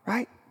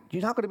 right?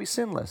 You're not going to be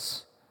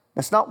sinless.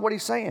 That's not what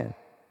he's saying.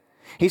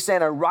 He's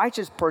saying a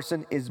righteous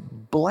person is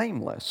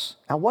blameless.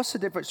 Now, what's the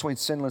difference between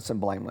sinless and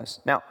blameless?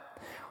 Now,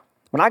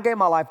 when I gave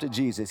my life to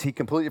Jesus, he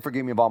completely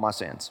forgave me of all my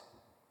sins.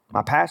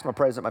 My past, my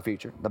present, my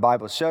future. The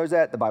Bible shows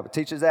that. The Bible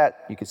teaches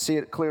that. You can see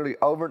it clearly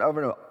over and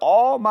over and over.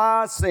 All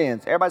my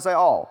sins. Everybody say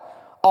all.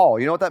 All.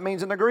 You know what that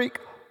means in the Greek?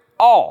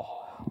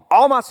 All.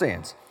 All my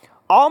sins.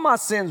 All my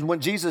sins when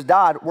Jesus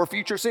died were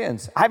future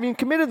sins. I haven't even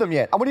committed them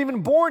yet. I wasn't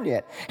even born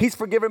yet. He's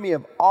forgiven me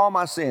of all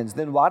my sins.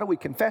 Then why do we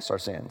confess our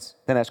sins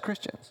then as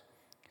Christians?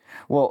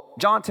 Well,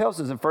 John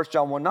tells us in 1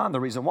 John 1:9 the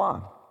reason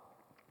why.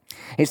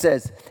 He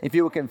says, if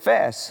you will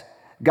confess,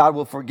 God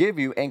will forgive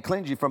you and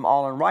cleanse you from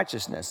all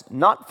unrighteousness,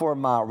 not for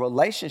my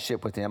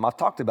relationship with him. I've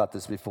talked about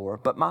this before,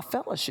 but my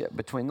fellowship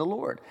between the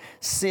Lord.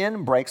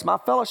 Sin breaks my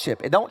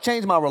fellowship. It don't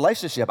change my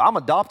relationship. I'm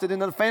adopted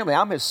into the family.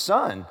 I'm his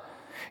son.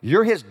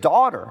 You're his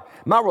daughter.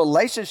 My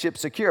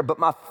relationship's secure, but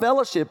my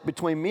fellowship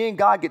between me and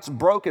God gets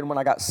broken when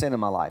I got sin in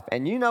my life.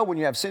 And you know when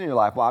you have sin in your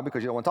life, why?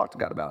 Because you don't want to talk to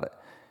God about it.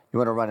 You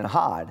want to run and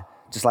hide,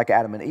 just like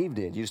Adam and Eve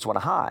did. You just want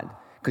to hide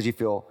because you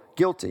feel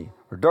guilty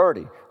or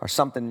dirty or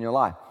something in your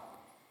life.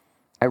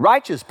 A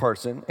righteous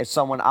person is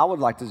someone, I would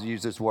like to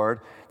use this word,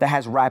 that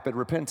has rapid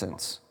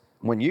repentance.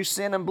 When you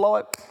sin and blow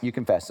it, you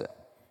confess it.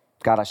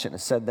 God, I shouldn't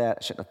have said that.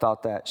 I shouldn't have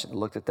thought that. Shouldn't have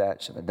looked at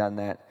that. Shouldn't have done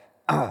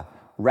that.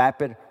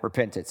 Rapid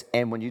repentance.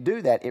 And when you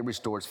do that, it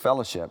restores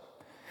fellowship.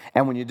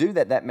 And when you do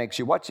that, that makes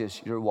you, watch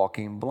this, you're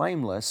walking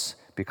blameless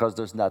because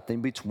there's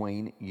nothing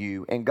between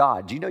you and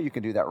God. Do you know you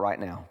can do that right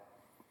now?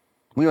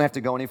 We don't have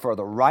to go any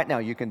further. Right now,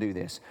 you can do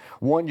this.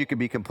 One, you can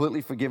be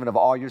completely forgiven of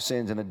all your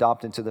sins and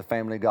adopt into the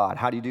family of God.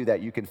 How do you do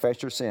that? You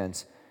confess your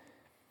sins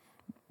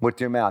with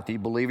your mouth. You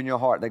believe in your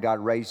heart that God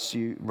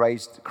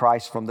raised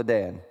Christ from the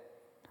dead.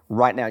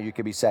 Right now, you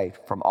can be saved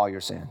from all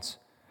your sins.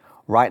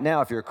 Right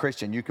now, if you're a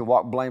Christian, you can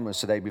walk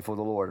blameless today before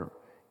the Lord.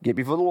 Get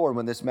before the Lord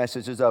when this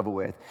message is over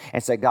with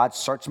and say, God,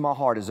 search my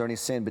heart. Is there any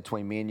sin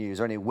between me and you? Is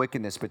there any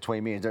wickedness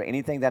between me? Is there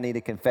anything that I need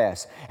to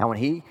confess? And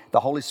when the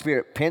Holy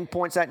Spirit,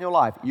 pinpoints that in your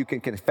life, you can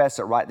confess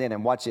it right then.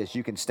 And watch this,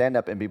 you can stand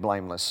up and be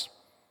blameless.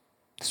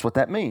 That's what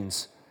that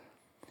means.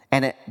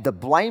 And the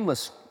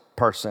blameless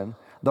person,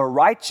 the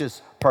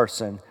righteous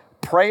person,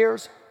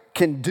 prayers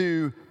can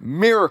do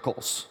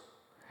miracles,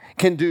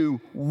 can do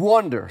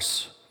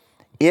wonders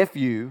if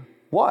you,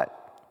 what?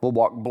 Will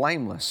walk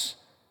blameless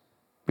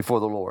before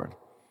the Lord.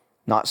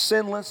 Not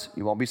sinless,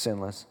 you won't be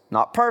sinless.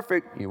 Not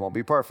perfect, you won't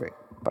be perfect.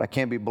 But I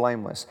can be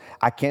blameless.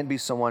 I can be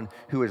someone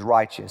who is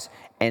righteous.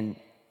 And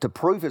to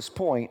prove his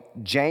point,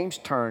 James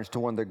turns to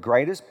one of the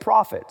greatest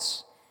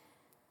prophets,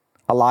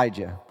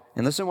 Elijah.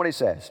 And listen to what he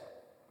says.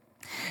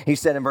 He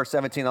said in verse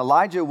 17,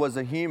 Elijah was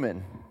a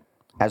human,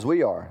 as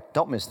we are.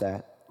 Don't miss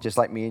that, just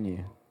like me and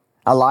you.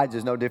 Elijah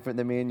is no different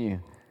than me and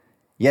you.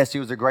 Yes, he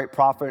was a great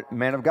prophet,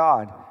 man of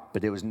God,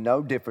 but there was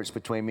no difference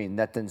between me.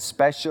 Nothing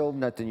special,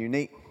 nothing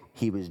unique.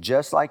 He was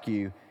just like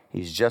you.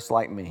 He's just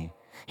like me.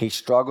 He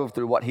struggled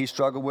through what he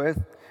struggled with.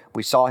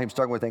 We saw him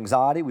struggling with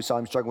anxiety. We saw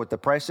him struggling with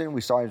depression.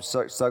 We saw him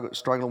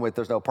struggling with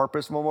there's no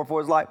purpose no more for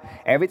his life.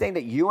 Everything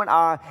that you and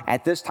I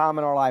at this time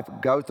in our life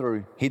go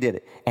through, he did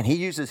it. And he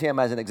uses him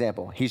as an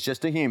example. He's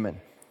just a human.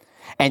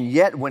 And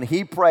yet when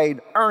he prayed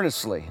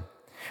earnestly,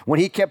 when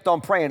he kept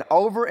on praying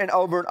over and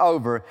over and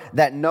over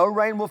that no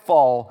rain will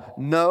fall,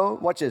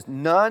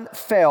 none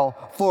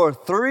fell for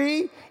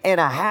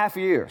 3.5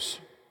 years.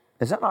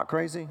 Is that not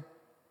crazy?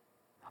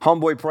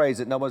 Homeboy prays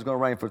that nobody's going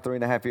to rain for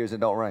 3.5 years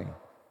and don't rain.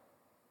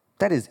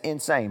 That is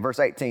insane. Verse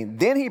 18.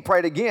 Then he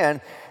prayed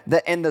again,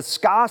 and the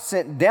sky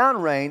sent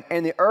down rain,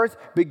 and the earth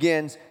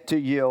begins to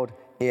yield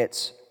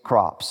its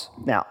crops.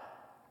 Now,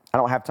 I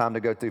don't have time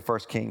to go through 1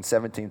 Kings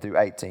 17 through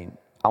 18.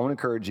 I want to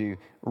encourage you,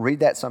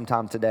 read that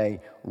sometime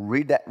today.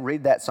 Read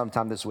that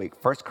sometime this week.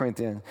 1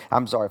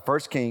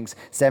 Kings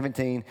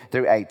 17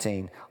 through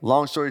 18.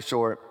 Long story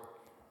short,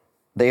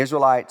 the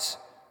Israelites,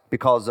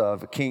 because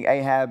of King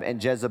Ahab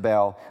and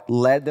Jezebel,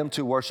 led them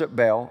to worship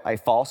Baal, a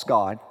false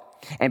god.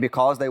 And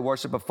because they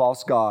worship a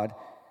false god,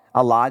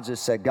 Elijah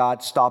said,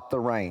 God, stop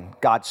the rain.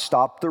 God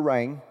stopped the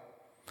rain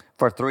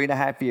for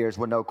 3.5 years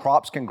when no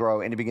crops can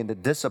grow, and he began to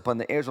discipline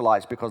the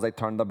Israelites because they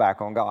turned their back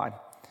on God.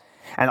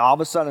 And all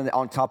of a sudden,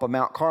 on top of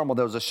Mount Carmel,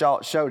 there was a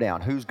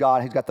showdown. Who's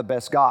God? Who's got the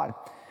best God?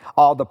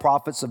 All the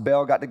prophets of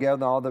Baal got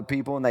together, all the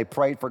people, and they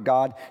prayed for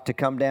God to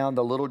come down,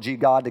 the little g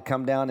God to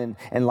come down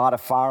and light a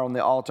fire on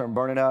the altar and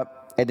burn it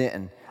up. It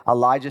didn't.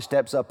 Elijah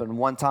steps up in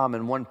one time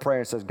in one prayer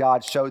and says,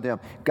 God, show them.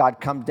 God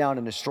comes down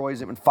and destroys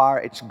them in fire.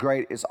 It's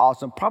great. It's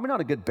awesome. Probably not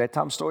a good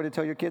bedtime story to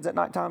tell your kids at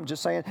nighttime,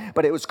 just saying.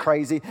 But it was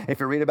crazy. If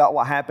you read about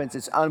what happens,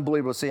 it's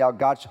unbelievable to see how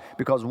God,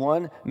 because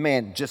one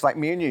man, just like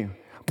me and you,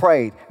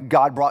 prayed.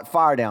 God brought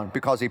fire down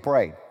because he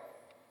prayed.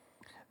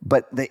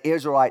 But the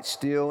Israelites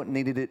still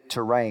needed it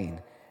to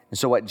rain. And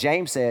so what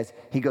James says,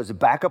 he goes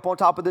back up on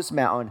top of this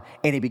mountain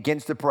and he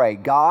begins to pray.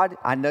 God,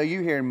 I know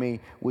you hear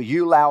me. Will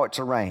you allow it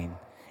to rain?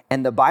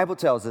 And the Bible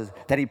tells us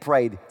that he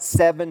prayed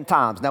 7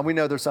 times. Now we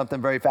know there's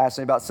something very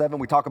fascinating about 7.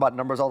 We talk about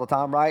numbers all the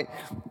time, right?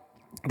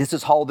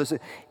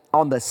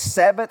 On the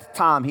seventh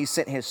time, he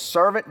sent his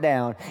servant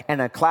down,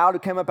 and a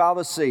cloud came up out of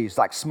the sea. It's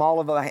like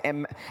small of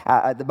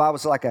the Bible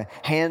says like a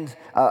hand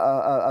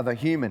of a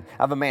human,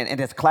 of a man. And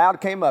this cloud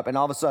came up, and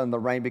all of a sudden the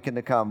rain began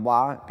to come.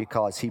 Why?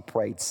 Because he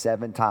prayed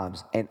 7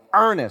 times. An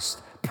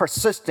earnest,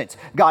 persistence.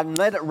 God,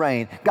 let it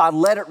rain. God,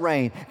 let it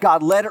rain.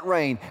 God, let it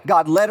rain.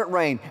 God, let it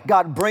rain.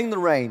 God, bring the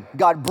rain.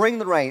 God, bring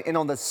the rain. And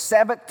on the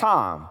 7th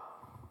time,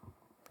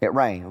 it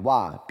rained.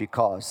 Why?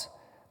 Because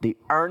the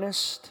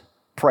earnest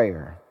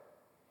prayer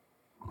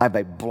of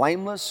a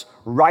blameless,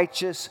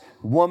 righteous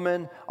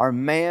woman or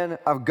man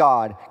of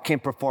God can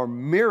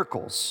perform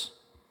miracles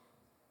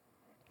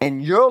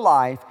in your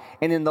life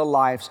and in the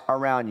lives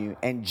around you.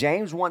 And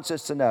James wants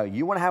us to know,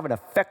 you want to have an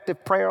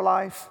effective prayer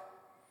life?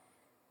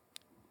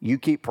 You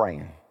keep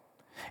praying.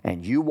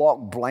 And you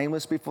walk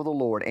blameless before the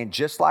Lord. And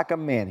just like a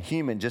man,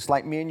 human, just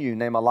like me and you,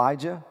 named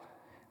Elijah,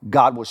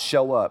 God will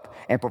show up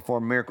and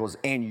perform miracles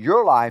in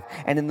your life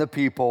and in the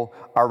people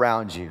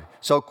around you.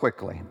 So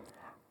quickly,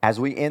 as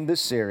we end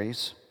this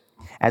series,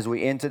 as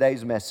we end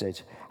today's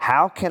message,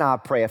 how can I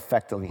pray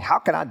effectively? How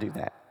can I do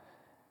that?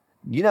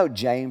 You know,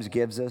 James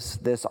gives us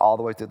this all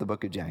the way through the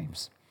book of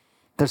James.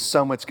 There's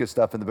so much good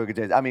stuff in the book of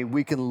James. I mean,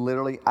 we can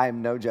literally, I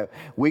am no joke,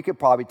 we could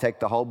probably take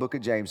the whole book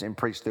of James and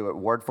preach through it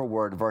word for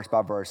word, verse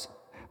by verse,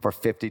 for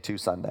 52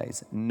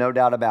 Sundays. No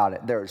doubt about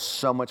it. There is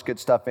so much good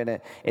stuff in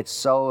it. It's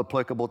so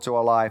applicable to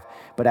our life.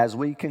 But as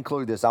we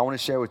conclude this, I want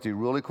to share with you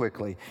really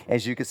quickly,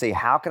 as you can see,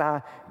 how can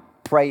I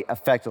pray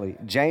effectively?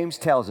 James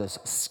tells us,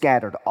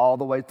 scattered all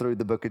the way through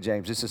the book of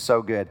James. This is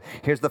so good.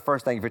 Here's the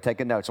first thing. If you're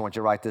taking notes, I want you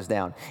to write this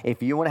down.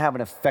 If you want to have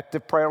an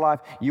effective prayer life,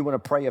 you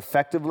want to pray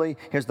effectively,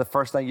 here's the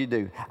first thing you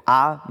do.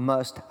 I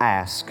must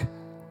ask.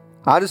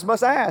 I just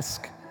must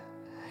ask.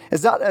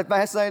 Is that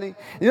fascinating?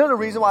 You know the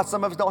reason why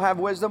some of us don't have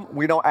wisdom?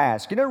 We don't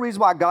ask. You know the reason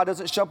why God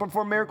doesn't show up and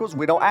perform miracles?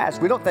 We don't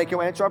ask. We don't think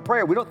He'll answer our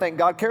prayer. We don't think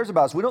God cares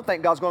about us. We don't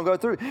think God's going to go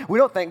through. We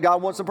don't think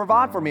God wants to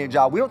provide for me a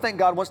job. We don't think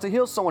God wants to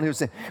heal someone who's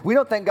sick. We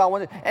don't think God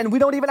wants to, and we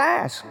don't even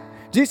ask.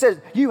 Jesus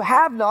says, you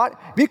have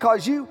not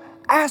because you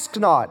ask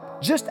not.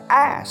 Just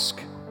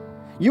ask.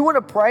 You want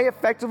to pray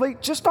effectively?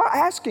 Just start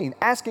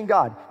asking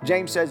God.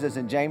 James says this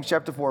in James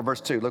chapter 4,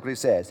 verse 2. Look what he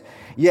says.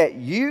 Yet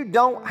you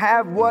don't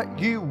have what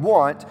you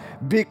want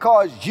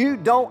because you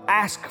don't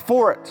ask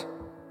for it.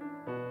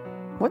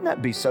 Wouldn't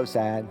that be so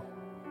sad?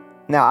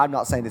 Now, I'm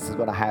not saying this is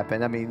going to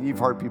happen. I mean, you've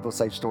heard people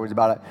say stories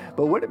about it,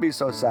 but wouldn't it be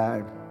so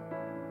sad?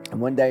 And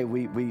one day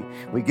we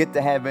get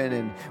to heaven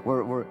and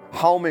we're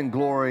home in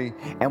glory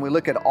and we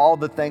look at all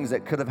the things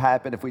that could have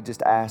happened if we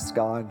just asked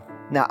God.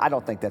 Now, I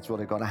don't think that's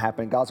really going to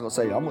happen. God's going to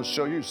say, I'm going to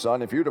show you,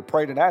 son. If you'd have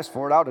prayed and asked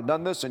for it, I would have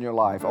done this in your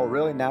life. Oh,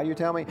 really? Now you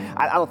tell me?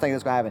 I don't think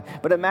that's going to happen.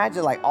 But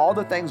imagine like all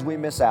the things we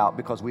miss out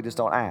because we just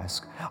don't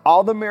ask.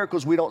 All the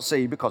miracles we don't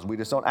see because we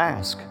just don't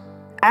ask.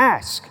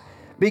 Ask.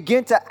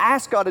 Begin to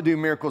ask God to do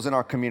miracles in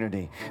our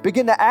community.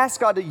 Begin to ask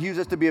God to use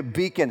us to be a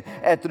beacon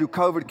through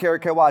COVID Care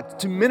KY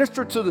to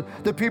minister to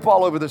the people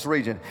all over this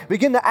region.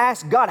 Begin to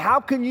ask God, how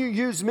can you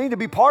use me to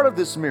be part of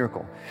this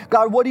miracle?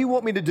 God, what do you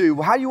want me to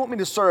do? How do you want me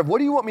to serve? What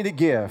do you want me to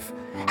give?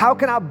 How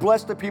can I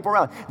bless the people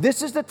around?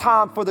 This is the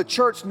time for the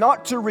church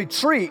not to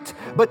retreat,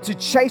 but to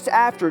chase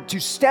after it, to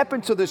step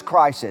into this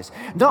crisis.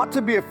 Not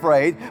to be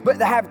afraid, but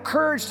to have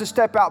courage to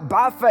step out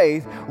by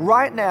faith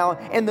right now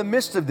in the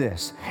midst of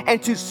this.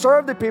 And to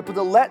serve the people,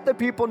 to let the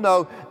people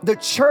know the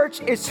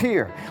church is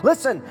here.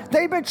 Listen,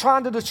 they've been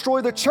trying to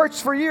destroy the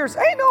church for years.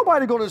 Ain't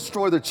nobody going to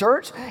destroy the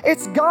church.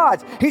 It's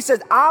God. He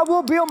says, I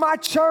will build my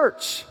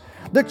church.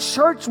 The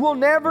church will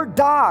never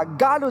die.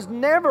 God was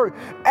never,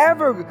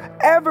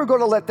 ever going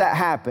to let that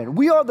happen.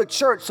 We are the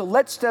church, so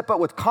let's step up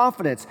with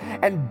confidence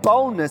and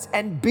boldness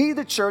and be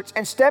the church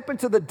and step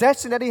into the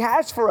destiny that He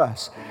has for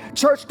us.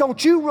 Church,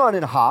 don't you run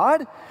and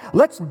hide.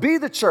 Let's be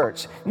the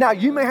church. Now,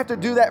 you may have to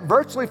do that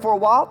virtually for a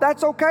while.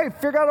 That's okay.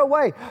 Figure out a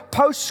way.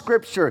 Post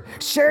scripture.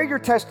 Share your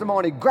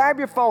testimony. Grab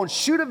your phone.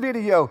 Shoot a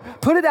video.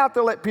 Put it out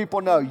there. Let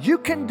people know. You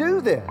can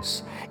do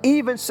this,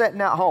 even sitting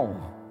at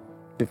home.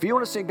 If you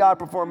want to see God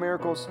perform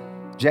miracles,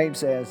 James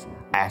says,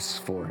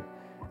 ask for it.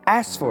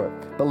 Ask for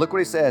it. But look what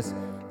he says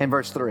in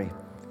verse 3.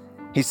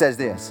 He says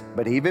this,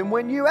 but even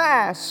when you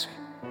ask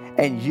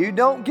and you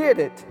don't get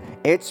it,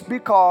 it's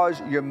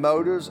because your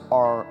motives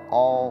are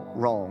all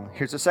wrong.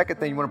 Here's the second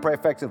thing you want to pray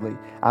effectively.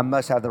 I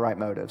must have the right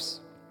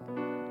motives.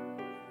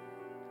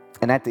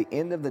 And at the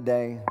end of the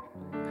day,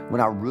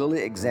 when I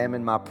really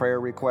examine my prayer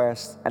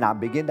requests and I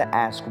begin to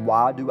ask,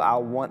 why do I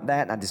want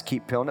that? And I just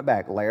keep peeling it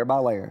back layer by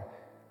layer.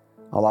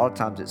 A lot of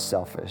times it's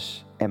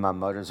selfish and my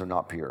motives are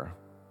not pure.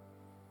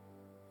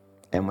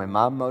 And when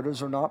my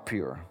motives are not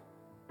pure,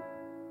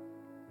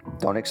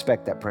 don't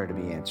expect that prayer to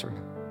be answered.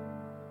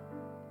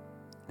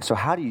 So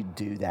how do you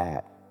do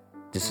that?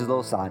 Just as a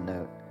little side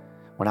note.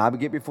 When I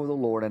get before the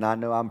Lord and I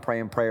know I'm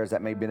praying prayers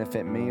that may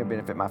benefit me or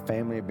benefit my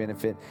family or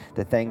benefit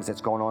the things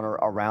that's going on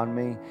around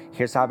me,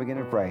 here's how I begin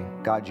to pray.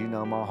 God, you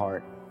know my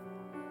heart.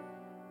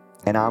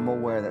 And I'm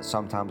aware that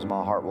sometimes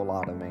my heart will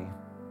lie to me.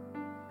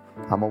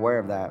 I'm aware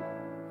of that.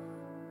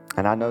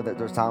 And I know that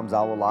there's times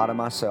I will lie to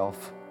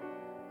myself.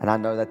 And I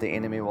know that the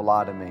enemy will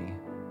lie to me.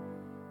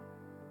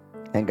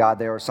 And God,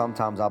 there are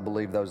sometimes I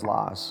believe those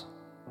lies.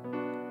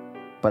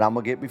 But I'm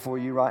going to get before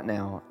you right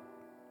now.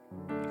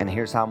 And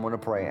here's how I'm going to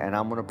pray. And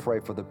I'm going to pray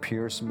for the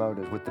purest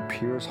motives. With the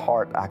purest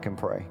heart I can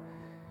pray.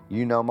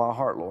 You know my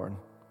heart, Lord.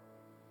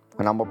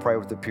 And I'm going to pray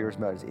with the purest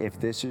motives. If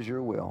this is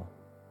your will.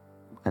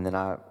 And then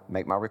I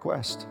make my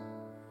request.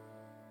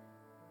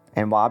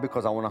 And why?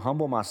 Because I want to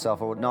humble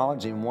myself. I will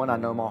acknowledge Him. 1, I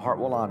know my heart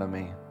will honor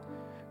me.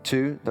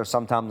 2, there's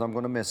sometimes I'm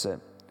going to miss it.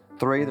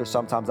 3, there's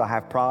sometimes I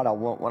have pride. I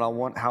want what I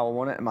want, how I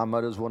want it, and my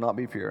motives will not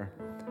be pure.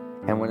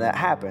 And when that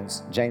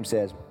happens, James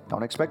says,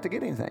 don't expect to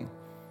get anything.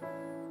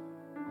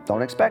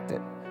 Don't expect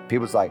it.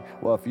 People's like,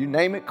 well, if you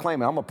name it,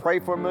 claim it. I'm going to pray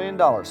for $1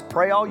 million.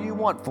 Pray all you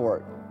want for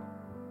it.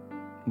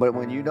 But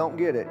when you don't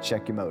get it,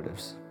 check your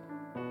motives.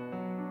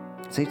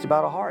 See, it's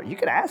about a heart. You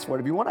can ask for it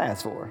if you want to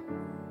ask for it.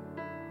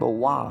 But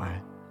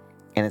why?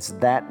 And it's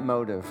that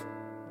motive.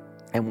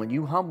 And when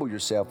you humble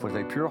yourself with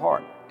a pure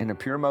heart and a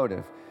pure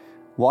motive,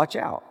 watch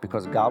out,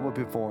 because God will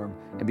perform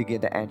and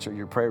begin to answer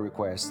your prayer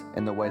requests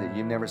in the way that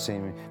you've never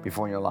seen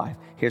before in your life.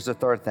 Here's the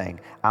third thing.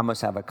 I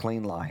must have a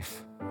clean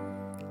life.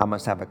 I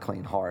must have a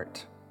clean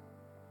heart.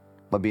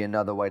 Would be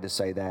another way to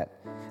say that.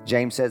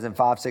 James says in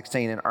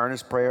 5:16, an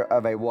earnest prayer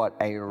of a what?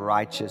 A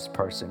righteous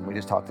person. We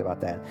just talked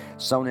about that.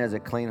 Someone has a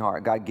clean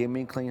heart. God, give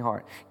me a clean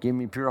heart. Give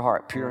me pure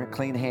heart, pure,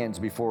 clean hands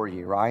before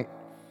you, right?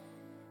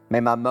 May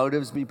my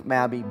motives be, may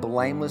I be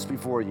blameless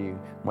before you.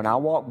 When I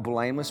walk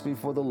blameless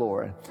before the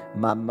Lord,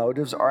 my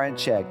motives are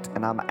unchecked,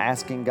 and I'm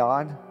asking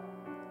God,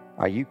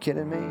 are you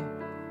kidding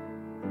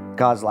me?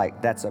 God's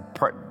like,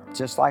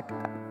 just like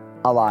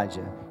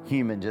Elijah,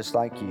 human just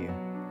like you.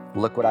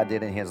 Look what I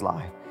did in his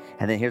life.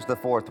 And then here's the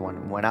fourth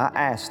one. When I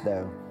ask,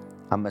 though,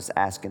 I must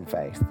ask in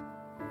faith.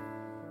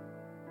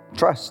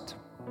 Trust,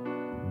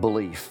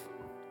 belief,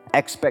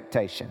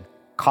 expectation,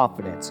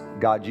 confidence.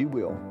 God, you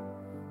will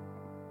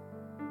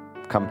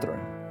come through.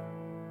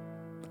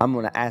 I'm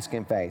going to ask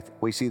in faith.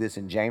 We see this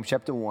in James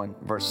chapter 1,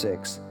 verse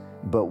 6.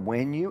 But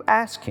when you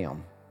ask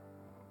Him,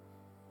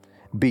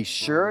 be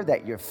sure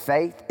that your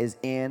faith is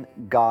in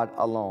God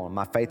alone.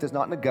 My faith is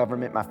not in the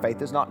government. My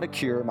faith is not in the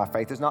cure. My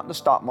faith is not in the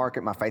stock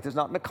market. My faith is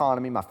not in the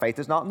economy. My faith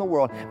is not in the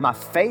world. My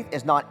faith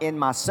is not in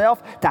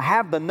myself. To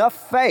have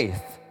enough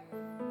faith,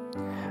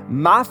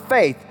 my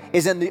faith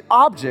is in the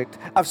object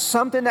of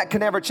something that can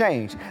never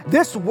change.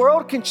 This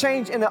world can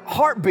change in a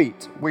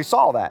heartbeat. We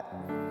saw that.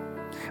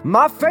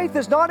 My faith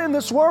is not in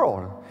this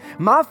world.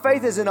 My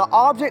faith is in an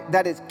object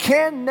that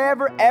can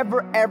never,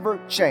 ever, ever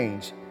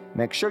change.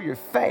 Make sure your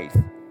faith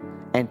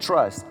and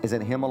trust is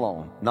in Him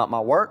alone. Not my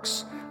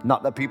works,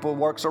 not the people who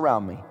works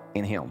around me,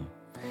 in Him.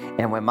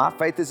 And when my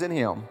faith is in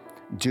Him,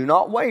 do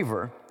not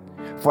waver.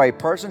 For a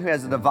person who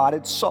has a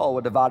divided soul,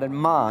 a divided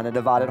mind, a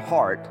divided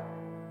heart,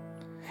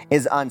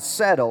 is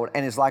unsettled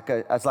and is like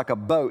a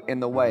boat in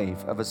the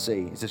wave of a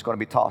sea. It's just going to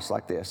be tossed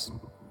like this.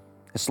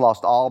 It's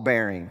lost all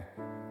bearing.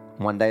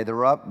 One day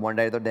they're up, one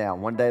day they're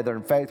down. One day they're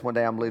in faith, one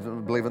day I'm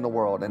believing the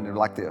world, and they're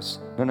like this.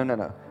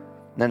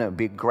 No,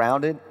 be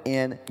grounded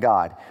in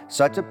God.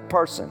 Such a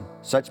person,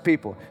 such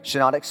people should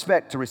not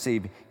expect to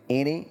receive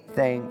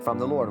anything from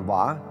the Lord.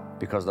 Why?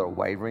 Because they're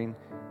wavering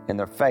in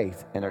their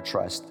faith and their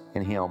trust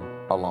in Him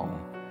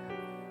alone.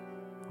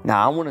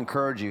 Now, I want to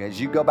encourage you,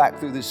 as you go back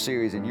through this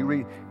series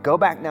and go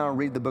back now and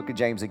read the book of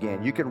James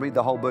again. You can read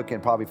the whole book in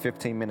probably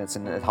 15 minutes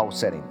in the whole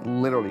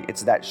setting. Literally,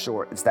 it's that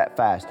short, it's that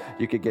fast.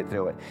 You could get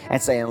through it.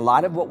 And say, in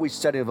light of what we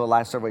studied over the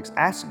last several weeks,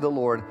 ask the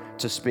Lord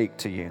to speak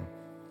to you.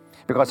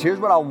 Because here's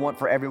what I want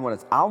for everyone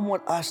is I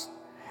want us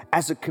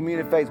as a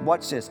community of faith,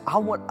 watch this. I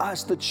want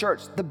us, the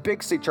church, the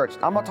Big C church.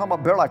 I'm not talking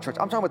about Better Life Church.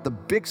 I'm talking about the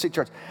Big C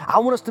church. I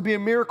want us to be a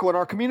miracle in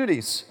our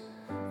communities.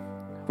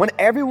 When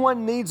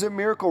everyone needs a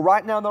miracle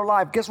right now in their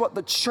life, guess what?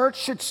 The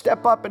church should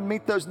step up and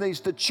meet those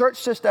needs. The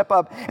church should step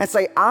up and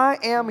say, I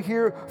am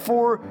here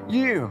for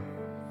you.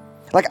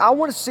 Like, I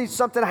want to see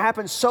something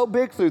happen so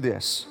big through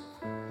this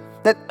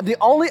that the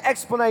only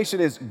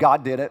explanation is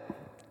God did it.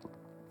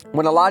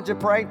 When Elijah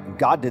prayed,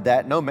 God did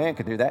that. No man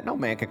could do that. No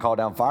man can call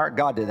down fire.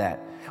 God did that.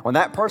 When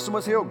that person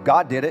was healed,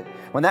 God did it.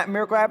 When that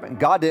miracle happened,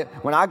 God did it.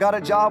 When I got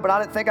a job and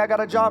I didn't think I got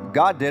a job,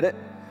 God did it.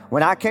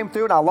 When I came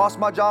through and I lost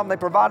my job and they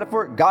provided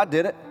for it, God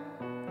did it.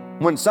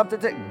 When something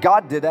did,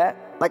 God did that.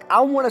 Like,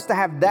 I want us to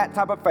have that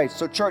type of faith.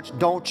 So church,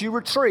 don't you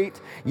retreat.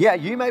 Yeah,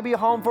 you may be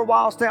home for a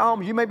while, stay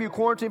home. You may be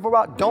quarantined for a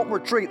while. Don't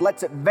retreat.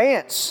 Let's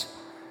advance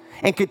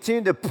and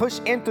continue to push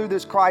in through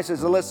this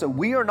crisis. And listen,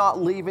 we are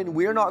not leaving.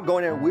 We are not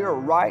going in. We are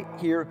right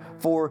here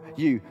for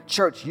you.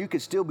 Church, you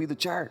could still be the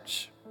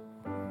church.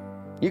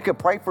 You can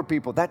pray for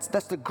people. That's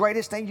the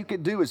greatest thing you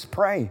can do is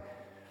pray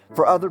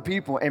for other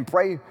people and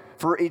pray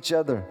for each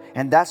other.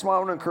 And that's what I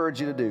want to encourage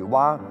you to do.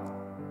 Why?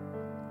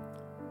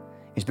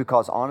 It's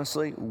because,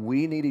 honestly,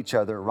 we need each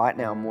other right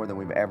now more than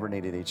we've ever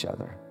needed each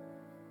other.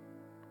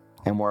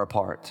 And we're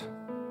apart.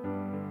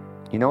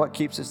 You know what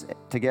keeps us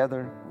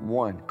together?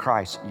 1,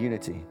 Christ,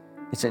 unity.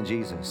 It's in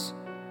Jesus.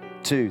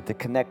 2, the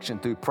connection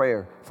through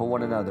prayer for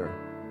one another.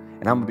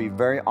 And I'm going to be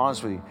very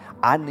honest with you.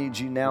 I need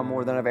you now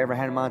more than I've ever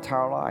had in my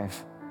entire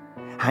life.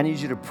 I need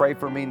you to pray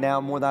for me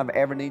now more than I've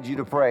ever need you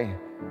to pray.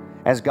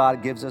 as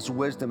God gives us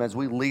wisdom, as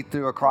we lead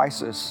through a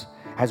crisis,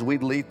 as we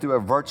lead through a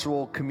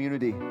virtual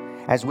community,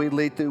 as we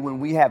lead through when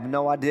we have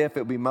no idea if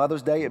it'll be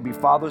Mother's Day, it'll be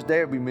Father's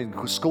Day, it'll be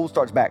when school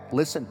starts back.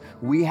 Listen,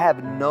 we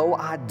have no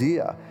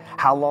idea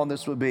how long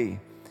this will be.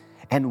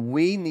 And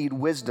we need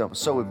wisdom.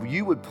 So if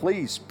you would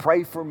please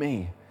pray for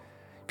me,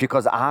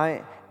 because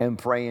I am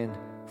praying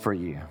for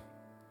you.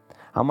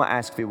 I'm going to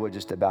ask if you would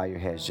just to bow your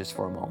heads just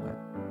for a moment.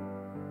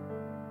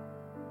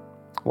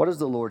 What has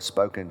the Lord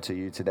spoken to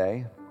you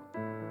today?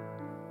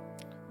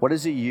 What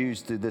has He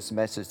used through this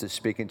message to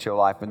speak into your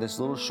life? In this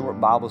little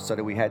short Bible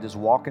study we had, just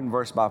walking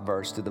verse by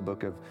verse through the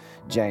book of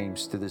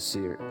James, through this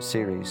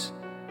series.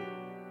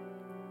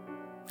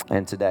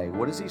 And today,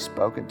 what has He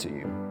spoken to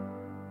you?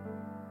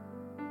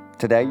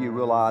 Today you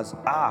realize,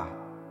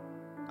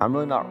 I'm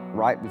really not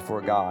right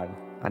before God.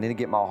 I need to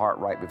get my heart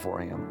right before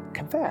Him.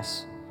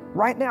 Confess.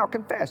 Right now,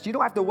 confess. You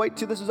don't have to wait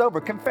till this is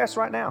over. Confess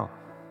right now.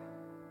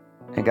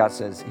 And God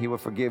says He will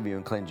forgive you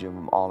and cleanse you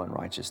from all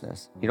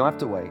unrighteousness. You don't have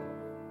to wait.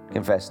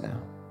 Confess now.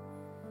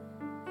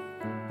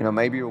 You know,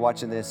 maybe you're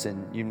watching this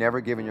and you've never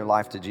given your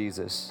life to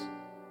Jesus.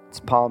 It's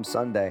Palm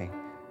Sunday.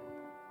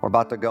 We're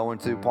about to go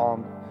into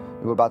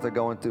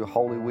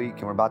Holy Week,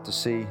 and we're about to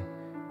see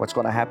what's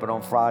going to happen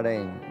on Friday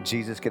and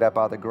Jesus get up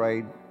out of the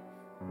grave.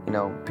 You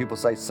know, people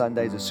say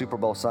Sunday's a Super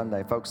Bowl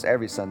Sunday. Folks,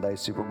 every Sunday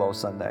is Super Bowl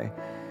Sunday.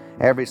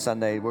 Every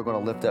Sunday we're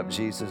going to lift up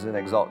Jesus and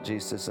exalt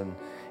Jesus and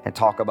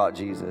talk about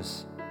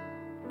Jesus.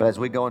 But as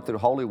we go through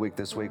Holy Week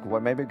this week,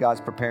 well, maybe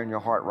God's preparing your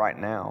heart right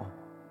now.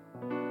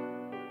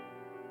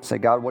 Say,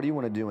 God, what do you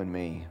want to do in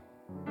me?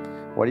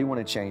 What do you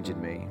want to change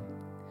in me?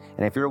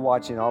 And if you're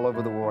watching all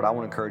over the world, I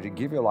want to encourage you,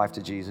 give your life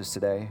to Jesus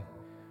today.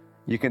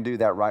 You can do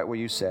that right where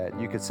you sit.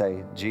 You could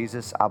say,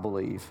 Jesus, I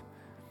believe.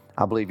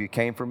 I believe you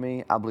came for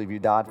me. I believe you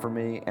died for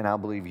me. And I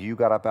believe you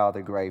got up out of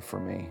the grave for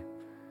me.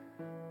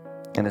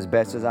 And as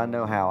best as I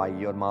know how, I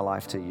yield my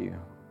life to you.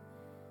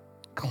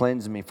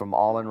 Cleanse me from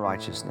all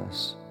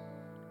unrighteousness.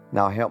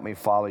 Now help me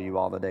follow you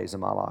all the days of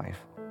my life.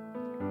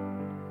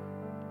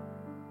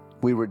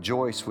 We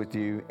rejoice with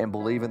you and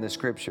believe in the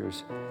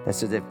scriptures that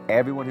says if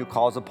everyone who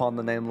calls upon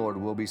the name Lord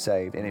will be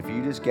saved. And if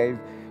you just gave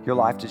your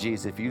life to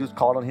Jesus, if you just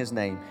called on His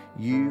name,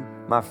 you,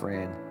 my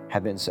friend,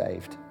 have been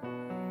saved.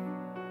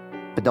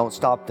 But don't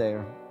stop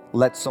there.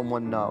 Let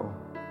someone know.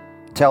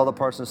 Tell the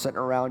person sitting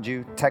around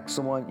you. Text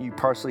someone. You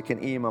personally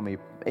can email me,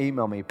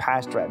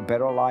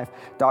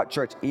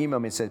 pastor@betterlife.church. Email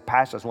me and say,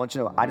 Pastor, I just want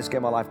you to know I just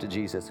gave my life to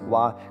Jesus.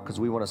 Why? Because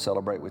we want to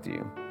celebrate with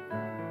you.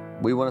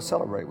 We want to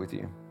celebrate with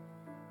you.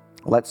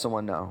 Let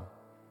someone know.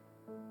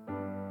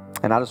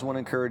 And I just want to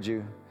encourage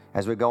you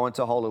as we go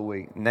into Holy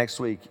Week, next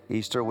week,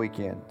 Easter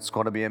weekend. It's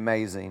going to be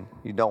amazing.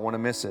 You don't want to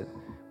miss it.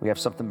 We have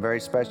something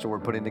very special we're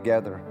putting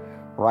together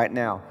right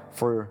now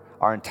for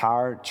our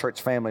entire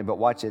church family. But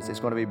watch this. It's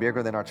going to be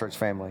bigger than our church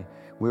family.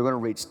 We're going to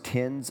reach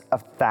tens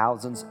of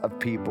thousands of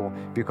people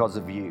because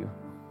of you.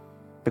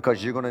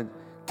 Because you're going to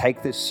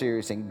take this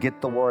serious and get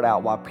the word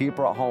out. While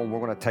people are at home, we're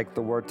going to take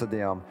the word to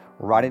them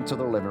right into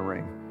their living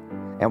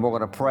room. And we're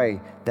going to pray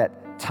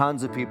that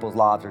tons of people's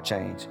lives are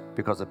changed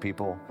because of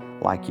people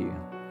like you.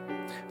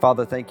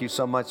 Father, thank you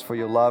so much for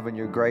your love and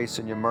your grace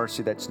and your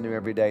mercy that's new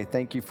every day.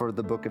 Thank you for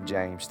the book of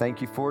James. Thank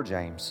you for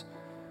James,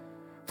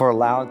 for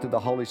allowing through the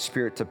Holy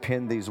Spirit to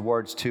pen these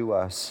words to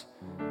us.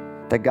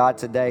 That God,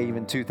 today,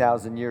 even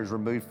 2,000 years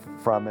removed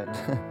from it,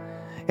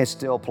 it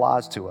still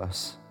applies to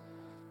us.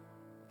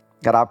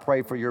 God, I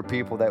pray for your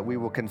people that we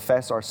will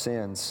confess our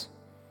sins,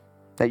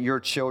 that your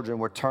children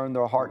will turn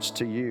their hearts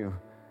to you,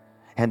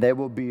 and they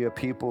will be a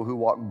people who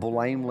walk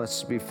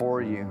blameless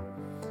before you,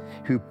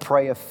 who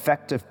pray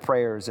effective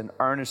prayers and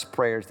earnest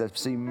prayers that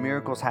see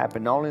miracles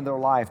happen, not only in their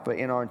life, but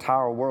in our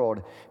entire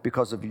world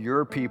because of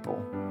your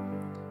people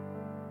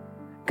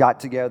got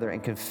together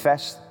and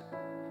confessed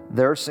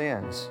their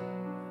sins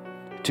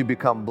to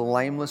become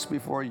blameless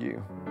before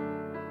you,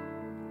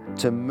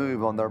 to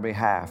move on their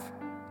behalf,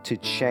 to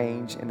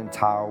change an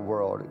entire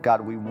world.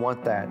 God, we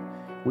want that.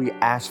 We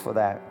ask for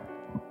that.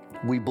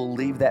 We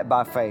believe that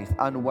by faith,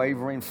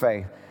 unwavering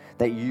faith,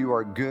 that you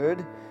are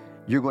good.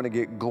 You're going to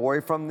get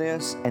glory from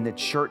this, and the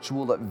church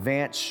will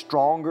advance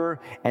stronger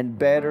and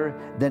better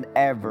than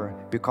ever,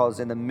 because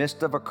in the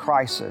midst of a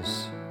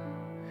crisis,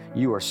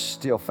 you are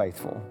still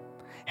faithful,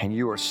 and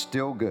you are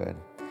still good,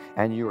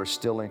 and you are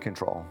still in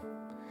control.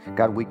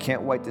 God, we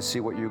can't wait to see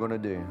what you're going to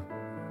do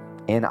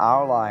in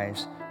our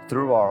lives,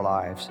 through our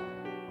lives,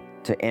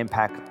 to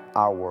impact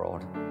our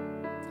world.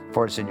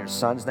 For it's in your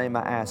Son's name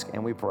I ask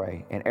and we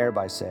pray. And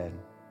everybody said,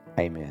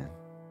 amen.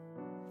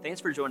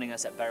 Thanks for joining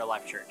us at Better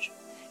Life Church.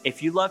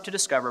 If you'd love to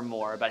discover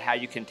more about how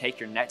you can take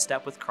your next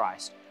step with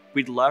Christ,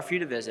 we'd love for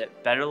you to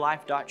visit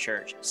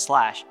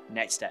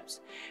betterlife.church/nextsteps.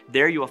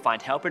 There you will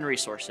find help and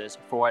resources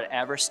for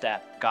whatever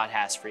step God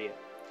has for you.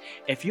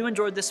 If you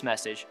enjoyed this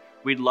message,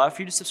 we'd love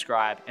for you to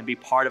subscribe and be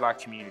part of our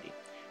community.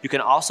 You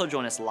can also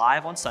join us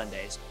live on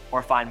Sundays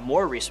or find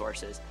more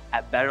resources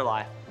at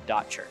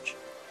betterlife.church.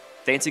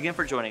 Thanks again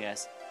for joining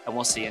us, and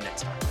we'll see you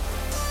next time.